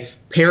say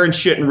parents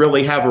shouldn't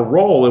really have a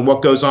role in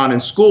what goes on in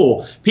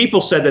school.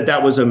 People said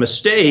that was a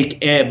mistake,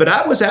 but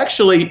I was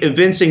actually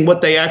evincing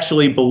what they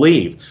actually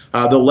believe.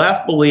 The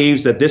left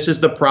believes that this is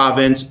the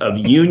province of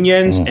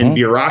unions and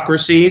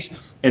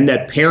bureaucracies, and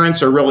that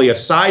parents are really a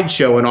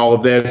sideshow in all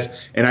of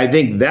this. And I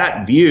think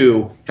that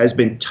view has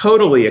been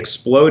totally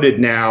exploded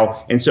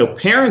now. And so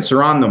parents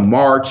are on the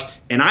march.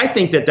 And I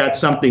think that that's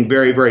something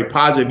very, very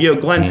positive. You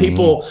know, Glenn,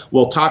 people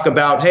will talk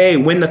about, hey,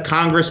 win the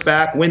Congress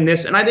back, win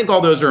this. And I think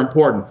all those are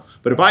important.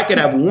 But if I could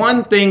have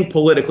one thing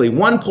politically,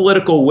 one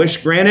political wish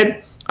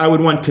granted, I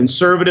would want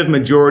conservative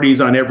majorities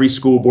on every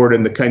school board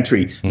in the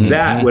country.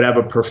 That would have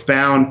a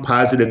profound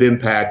positive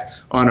impact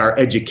on our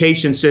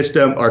education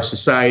system, our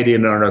society,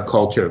 and on our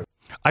culture.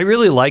 I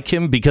really like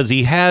him because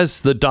he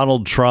has the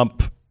Donald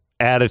Trump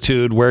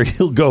attitude where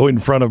he'll go in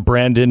front of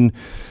Brandon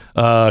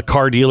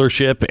car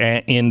dealership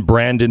in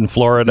Brandon,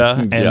 Florida,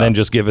 and then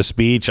just give a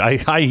speech. I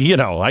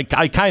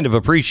kind of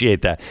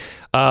appreciate that.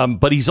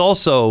 But he's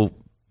also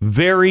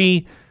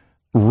very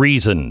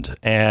reasoned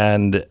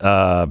and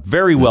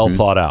very well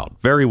thought out.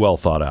 Very well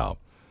thought out.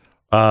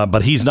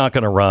 But he's not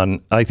going to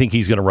run. I think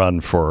he's going to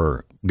run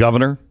for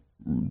governor.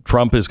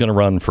 Trump is going to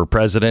run for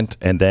president,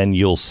 and then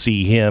you'll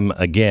see him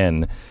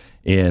again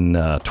in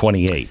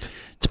 28.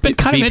 It's been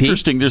kind of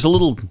interesting. There's a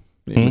little...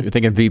 You're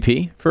thinking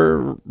VP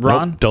for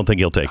Ron? Nope, don't think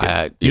he'll take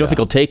it. You don't think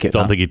he'll take it?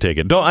 Don't think he'd take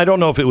it. I don't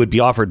know if it would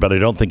be offered, but I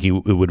don't think he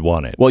would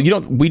want it. Well,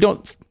 we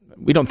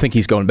don't think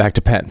he's going back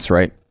to Pence,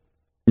 right?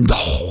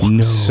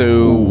 No.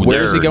 So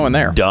where is he going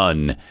there?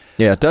 Done.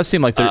 Yeah, it does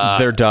seem like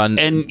they're done.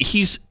 And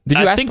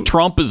I think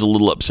Trump is a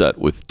little upset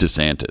with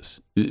DeSantis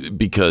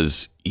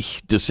because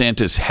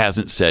DeSantis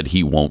hasn't said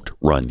he won't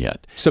run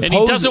yet. And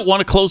he doesn't want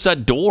to close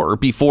that door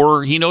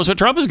before he knows what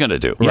Trump is going to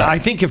do. Yeah, I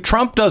think if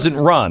Trump doesn't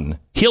run,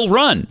 he'll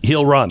run.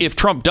 He'll run. If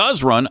Trump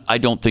does run, I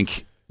don't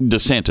think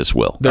DeSantis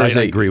will. I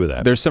agree with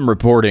that. There's some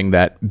reporting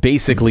that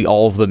basically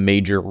all of the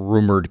major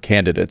rumored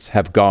candidates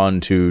have gone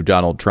to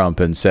Donald Trump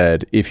and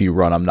said, if you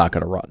run, I'm not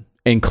going to run.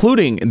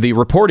 Including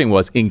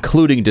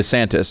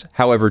DeSantis.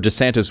 However,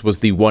 DeSantis was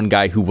the one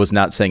guy who was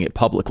not saying it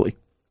publicly.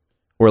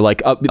 Where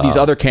these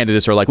other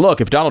candidates are like, look,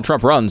 if Donald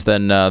Trump runs,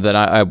 then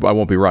I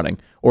won't be running,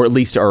 or at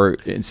least are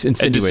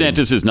insinuating. And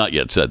DeSantis has not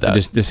yet said that.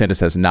 DeSantis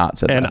has not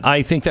said that. And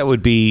I think that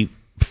would be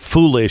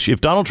foolish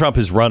if Donald Trump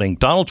is running.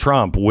 Donald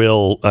Trump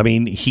will. I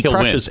mean, he'll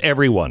crushes win.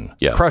 Everyone.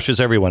 Yeah. Crushes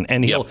everyone,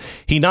 and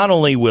he not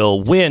only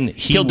will win,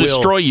 he'll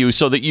destroy you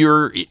so that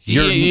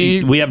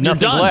we have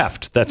nothing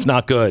left. That's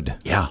not good.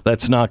 Yeah,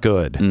 that's not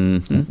good.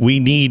 Mm-hmm. We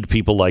need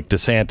people like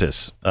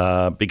DeSantis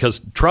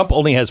because Trump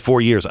only has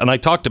 4 years, and I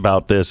talked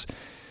about this.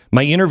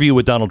 My interview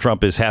with Donald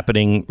Trump is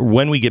happening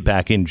when we get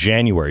back in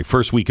January,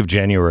 first week of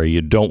January.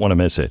 You don't want to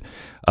miss it.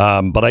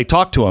 But I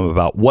talked to him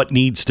about what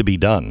needs to be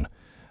done.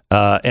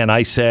 And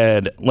I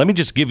said, let me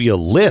just give you a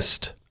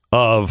list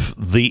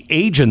of the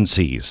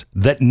agencies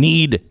that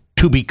need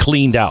to be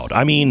cleaned out.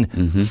 I mean,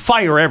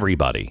 fire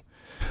everybody.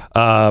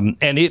 And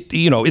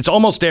it's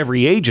almost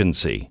every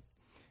agency.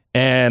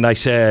 And I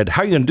said,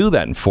 how are you going to do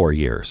that in 4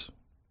 years?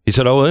 He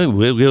said,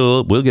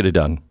 we'll get it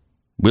done.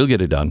 We'll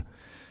get it done.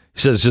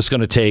 He says it's just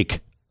going to take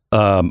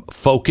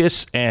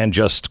focus and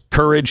just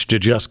courage to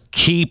just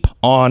keep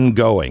on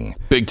going.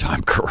 Big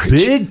time courage.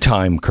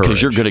 Because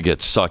you're going to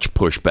get such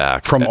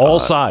pushback from all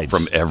sides.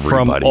 From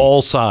everybody. From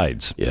all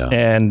sides. Yeah.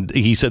 And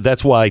he said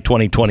that's why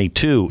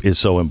 2022 is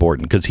so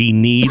important, because he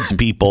needs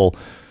people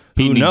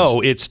who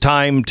know it's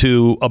time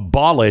to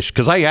abolish.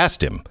 Because I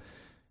asked him,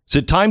 is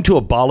it time to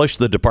abolish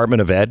the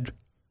Department of Ed?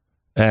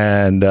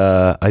 And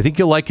I think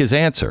you'll like his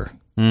answer.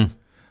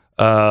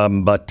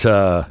 But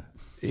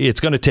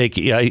it's going to take,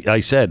 I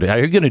said, how are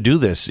you going to do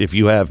this if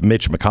you have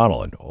Mitch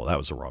McConnell? And that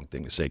was the wrong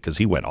thing to say, because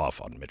he went off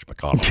on Mitch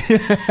McConnell.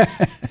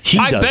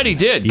 I bet he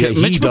did. Yeah,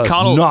 Mitch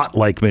McConnell does not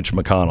like Mitch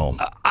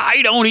McConnell.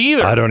 I don't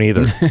either. I don't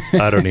either.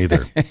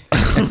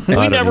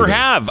 We never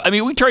have. I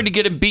mean, we tried to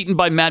get him beaten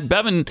by Matt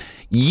Bevin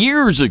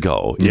years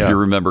ago, if you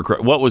remember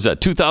correctly. What was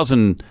that,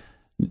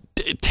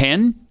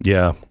 2010?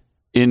 Yeah.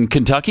 In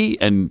Kentucky,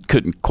 and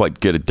couldn't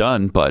quite get it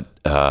done, but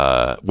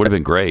would have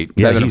been great.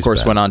 Bevin, of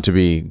course, went on to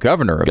be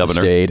governor of the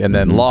state and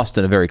then lost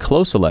in a very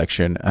close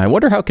election. I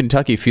wonder how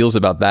Kentucky feels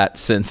about that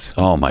since.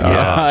 Oh, my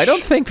gosh. I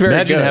don't think very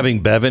Imagine good.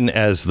 having Bevin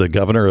as the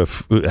governor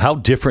of how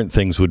different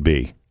things would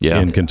be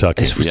in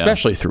Kentucky.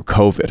 Especially through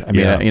COVID. I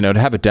mean, to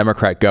have a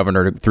Democrat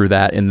governor through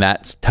that in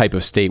that type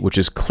of state, which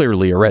is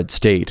clearly a red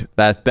state,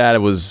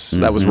 that was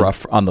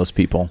rough on those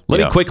people.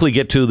 Let me quickly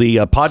get to the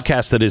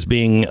podcast that is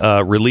being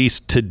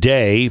released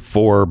today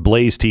for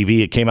Blaze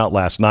TV. It came out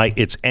last night.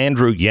 It's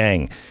Andrew Yang.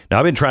 Now,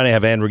 I've been trying to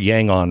have Andrew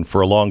Yang on for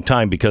a long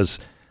time because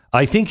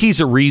I think he's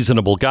a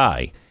reasonable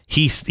guy.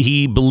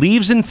 He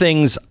believes in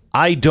things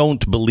I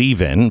don't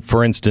believe in,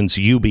 for instance,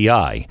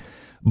 UBI.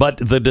 But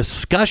the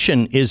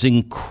discussion is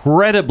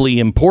incredibly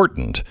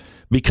important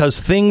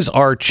because things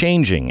are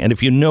changing. And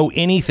if you know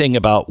anything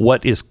about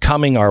what is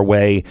coming our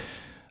way,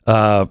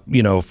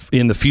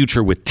 in the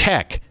future with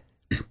tech,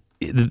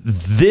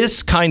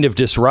 this kind of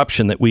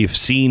disruption that we've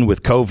seen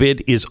with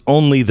COVID is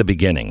only the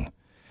beginning.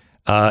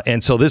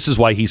 And so this is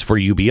why he's for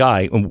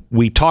UBI.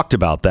 We talked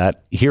about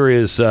that. Here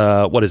is,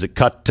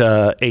 cut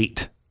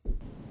 8.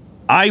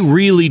 I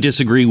really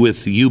disagree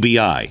with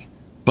UBI,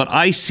 but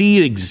I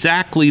see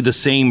exactly the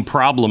same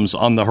problems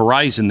on the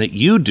horizon that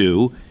you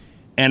do,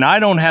 and I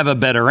don't have a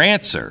better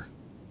answer.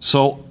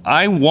 So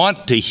I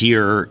want to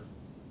hear,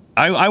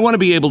 I want to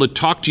be able to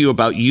talk to you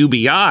about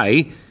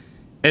UBI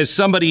as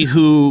somebody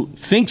who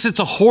thinks it's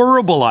a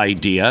horrible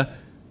idea,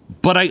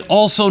 but I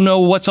also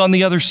know what's on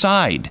the other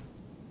side.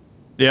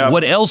 Yeah.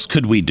 What else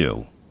could we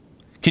do?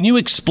 Can you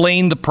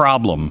explain the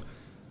problem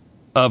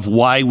of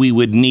why we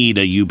would need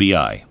a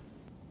UBI?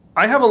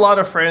 I have a lot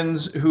of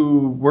friends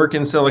who work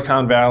in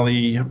Silicon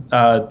Valley,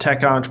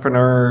 tech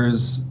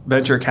entrepreneurs,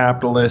 venture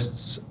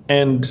capitalists,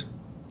 and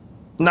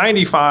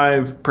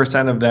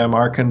 95% of them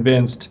are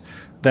convinced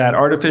that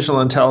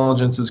artificial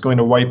intelligence is going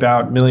to wipe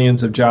out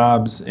millions of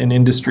jobs in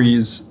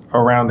industries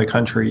around the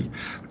country.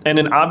 And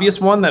an obvious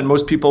one that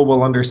most people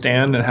will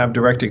understand and have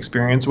direct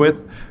experience with,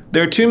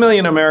 there are 2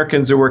 million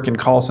Americans who work in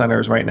call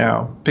centers right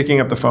now,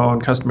 picking up the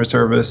phone, customer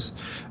service,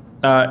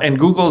 and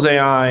Google's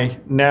AI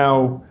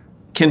now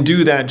can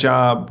do that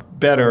job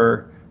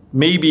better,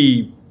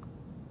 maybe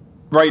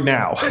right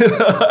now,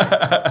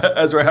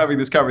 as we're having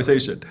this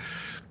conversation.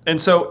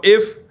 And so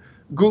if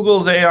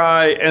Google's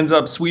AI ends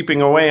up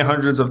sweeping away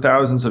hundreds of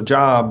thousands of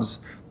jobs,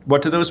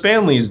 what do those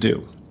families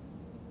do?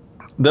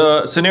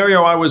 The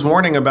scenario I was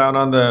warning about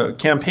on the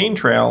campaign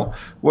trail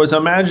was,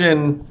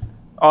 imagine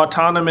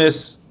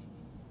autonomous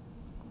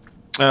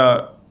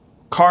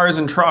cars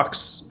and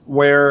trucks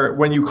where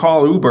when you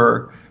call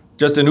Uber,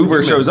 just an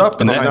Uber shows up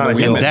and there's not a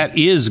human. And that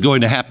is going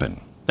to happen.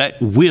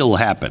 That will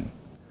happen.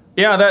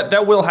 Yeah,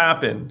 that will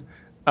happen.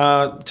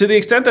 To the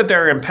extent that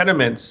there are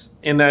impediments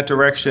in that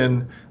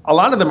direction, a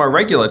lot of them are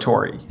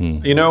regulatory,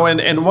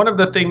 and one of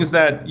the things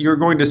that you're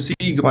going to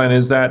see, Glenn,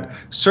 is that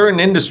certain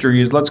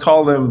industries, let's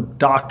call them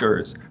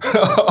doctors,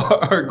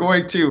 are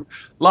going to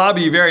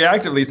lobby very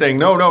actively saying,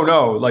 no,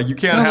 like you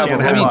can't have a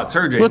robot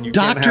surgeon. Look,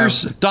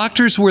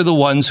 doctors were the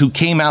ones who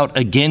came out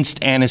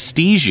against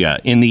anesthesia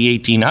in the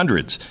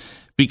 1800s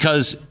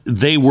because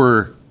they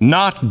were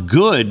not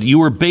good.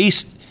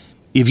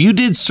 If you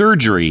did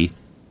surgery,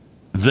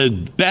 the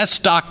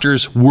best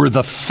doctors were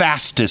the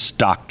fastest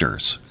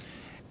doctors.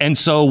 And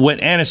so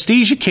when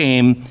anesthesia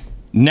came,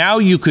 now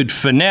you could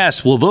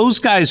finesse. Well, those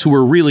guys who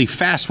were really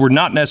fast were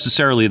not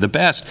necessarily the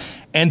best,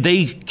 and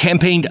they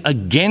campaigned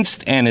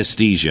against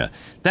anesthesia.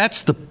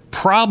 That's the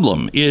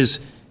problem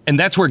and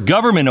that's where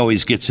government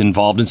always gets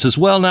involved and says,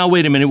 well, now,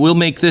 wait a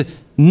minute,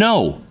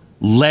 no,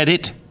 let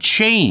it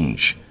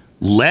change.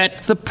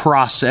 Let the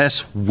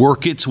process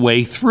work its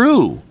way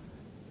through.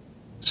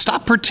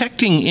 Stop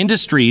protecting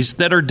industries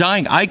that are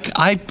dying.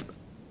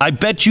 I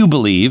bet you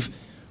believe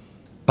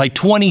by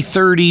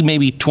 2030,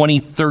 maybe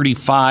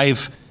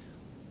 2035,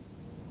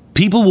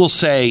 people will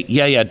say,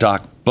 yeah,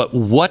 doc, but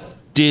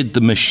what did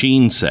the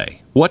machine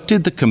say? What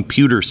did the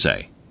computer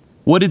say?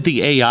 What did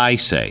the AI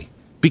say?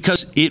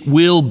 Because it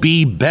will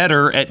be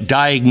better at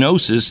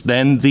diagnosis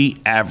than the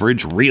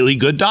average really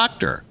good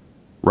doctor.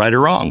 Right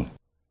or wrong?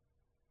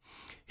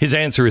 His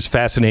answer is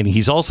fascinating.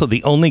 He's also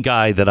the only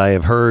guy that I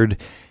have heard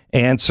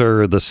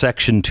answer the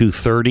Section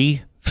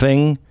 230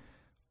 thing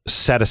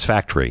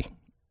satisfactory.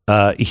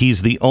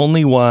 He's the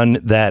only one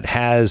that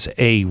has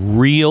a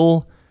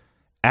real,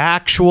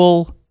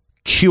 actual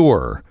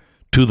cure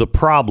to the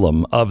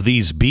problem of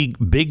these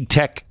big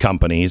tech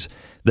companies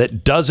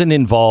that doesn't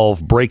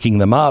involve breaking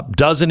them up,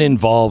 doesn't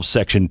involve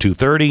Section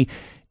 230.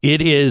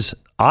 It is,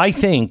 I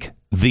think,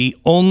 the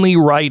only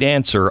right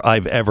answer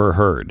I've ever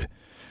heard.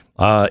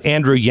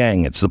 Andrew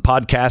Yang, it's the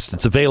podcast.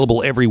 It's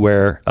available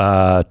everywhere.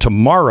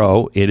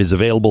 Tomorrow, it is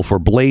available for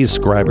Blaze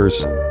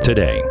subscribers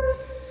today.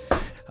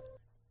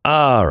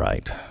 All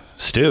right.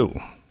 Stu.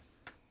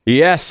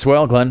 Yes.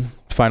 Well, Glenn,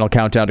 final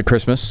countdown to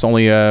Christmas.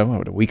 Only a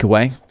week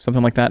away,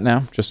 something like that now,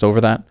 just over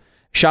that.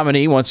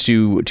 Chamonix wants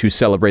you to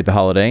celebrate the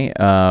holiday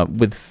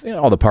with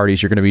all the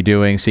parties you're going to be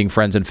doing, seeing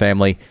friends and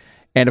family,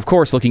 and, of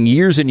course, looking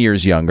years and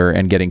years younger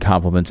and getting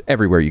compliments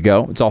everywhere you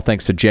go. It's all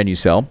thanks to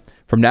Genucel.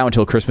 From now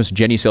until Christmas,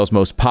 Genucel's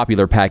most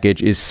popular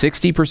package is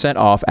 60%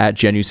 off at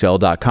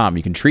Genucel.com.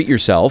 You can treat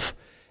yourself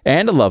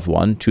and a loved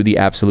one to the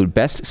absolute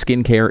best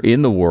skincare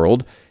in the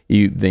world.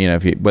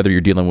 Whether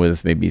you're dealing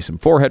with maybe some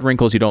forehead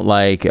wrinkles you don't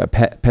like,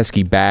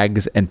 pesky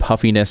bags and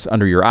puffiness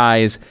under your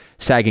eyes,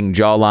 sagging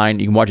jawline,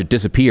 you can watch it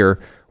disappear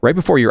right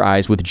before your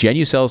eyes with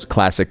Genucel's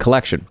Classic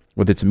Collection.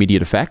 With its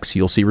immediate effects,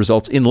 you'll see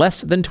results in less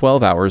than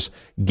 12 hours,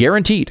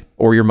 guaranteed,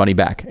 or your money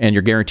back. And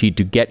you're guaranteed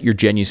to get your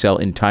Genucel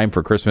in time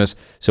for Christmas.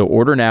 So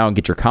order now and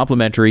get your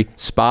complimentary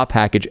spa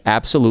package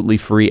absolutely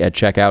free at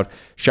checkout.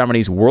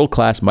 Chamonix's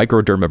world-class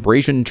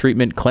microdermabrasion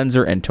treatment,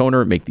 cleanser, and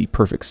toner make the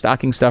perfect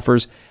stocking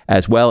stuffers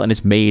as well, and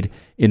it's made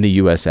in the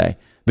USA.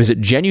 Visit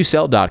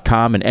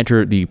Genucel.com and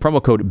enter the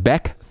promo code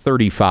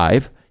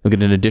BECK35. You'll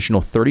get an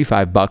additional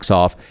 $35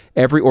 off.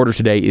 Every order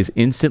today is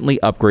instantly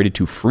upgraded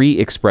to free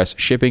express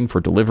shipping for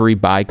delivery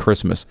by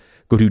Christmas.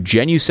 Go to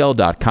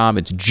Genucel.com.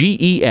 It's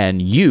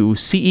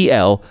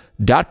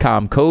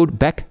GENUCEL.com. Code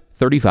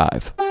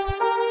BECK35.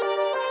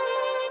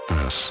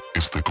 This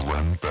is the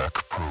Glenn Beck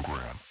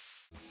Program.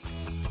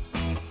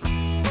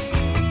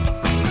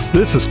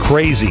 This is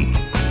crazy.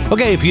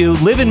 Okay, if you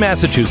live in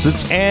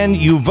Massachusetts and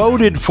you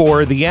voted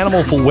for the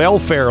animal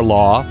welfare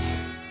law,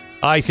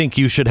 I think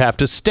you should have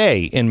to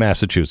stay in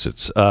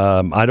Massachusetts.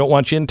 I don't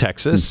want you in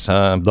Texas.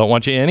 Don't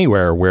want you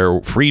anywhere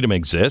where freedom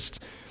exists.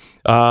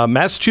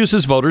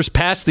 Massachusetts voters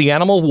passed the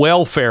animal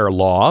welfare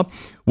law,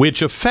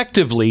 which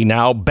effectively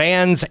now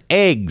bans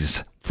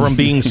eggs from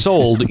being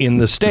sold in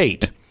the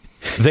state.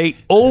 They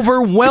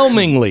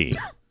overwhelmingly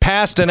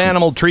passed an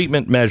animal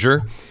treatment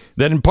measure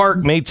that in part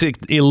makes it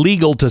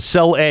illegal to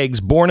sell eggs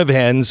born of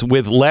hens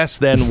with less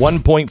than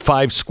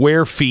 1.5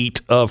 square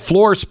feet of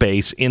floor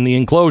space in the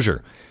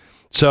enclosure.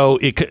 So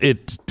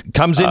it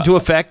comes into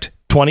effect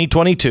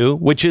 2022,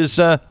 which is,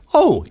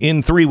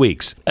 in 3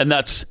 weeks. And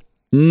that's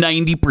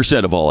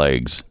 90% of all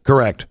eggs.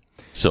 Correct.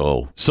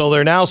 So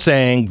they're now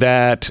saying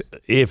that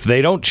if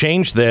they don't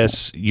change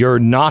this, you're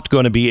not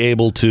going to be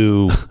able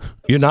to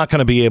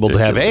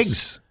have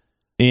eggs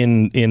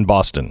in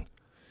Boston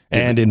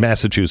and in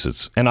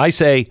Massachusetts. And I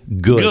say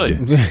good.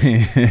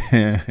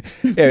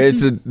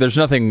 There's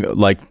nothing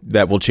like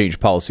that will change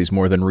policies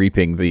more than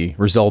reaping the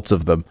results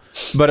of them.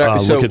 But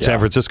look at San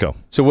Francisco.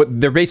 So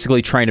what they're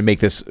basically trying to make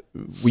this,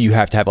 you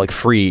have to have like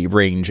free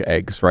range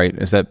eggs, right?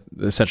 Is that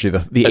essentially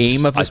the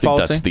aim of this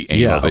policy? That's the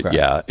aim of it. Okay.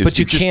 Yeah, but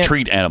you just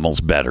treat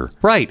animals better,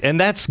 right? And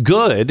that's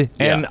good.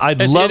 And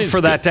I'd love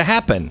for that to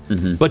happen.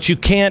 Mm-hmm. But you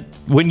can't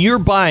when you're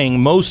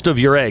buying most of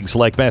your eggs,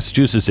 like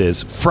Massachusetts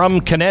is, from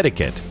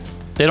Connecticut.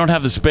 They don't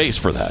have the space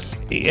for that.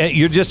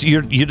 You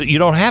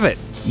don't have it.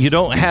 You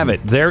don't have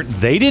it.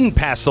 They didn't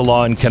pass the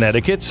law in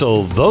Connecticut,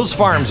 so those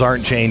farms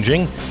aren't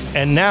changing.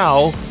 And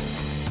now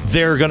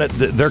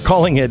they're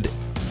calling it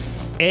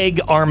Egg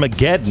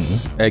Armageddon.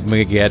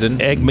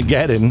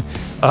 Eggmageddon.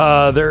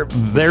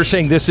 They're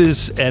saying this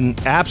is an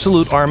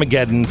absolute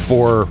Armageddon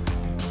for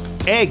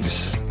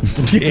eggs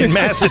in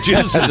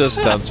Massachusetts. That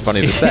just sounds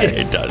funny to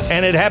say. It does.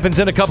 And it happens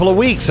in a couple of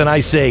weeks, and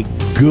I say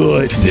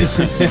good.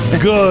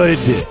 Good.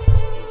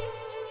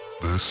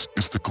 This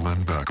is the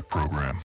Glenn Beck Program.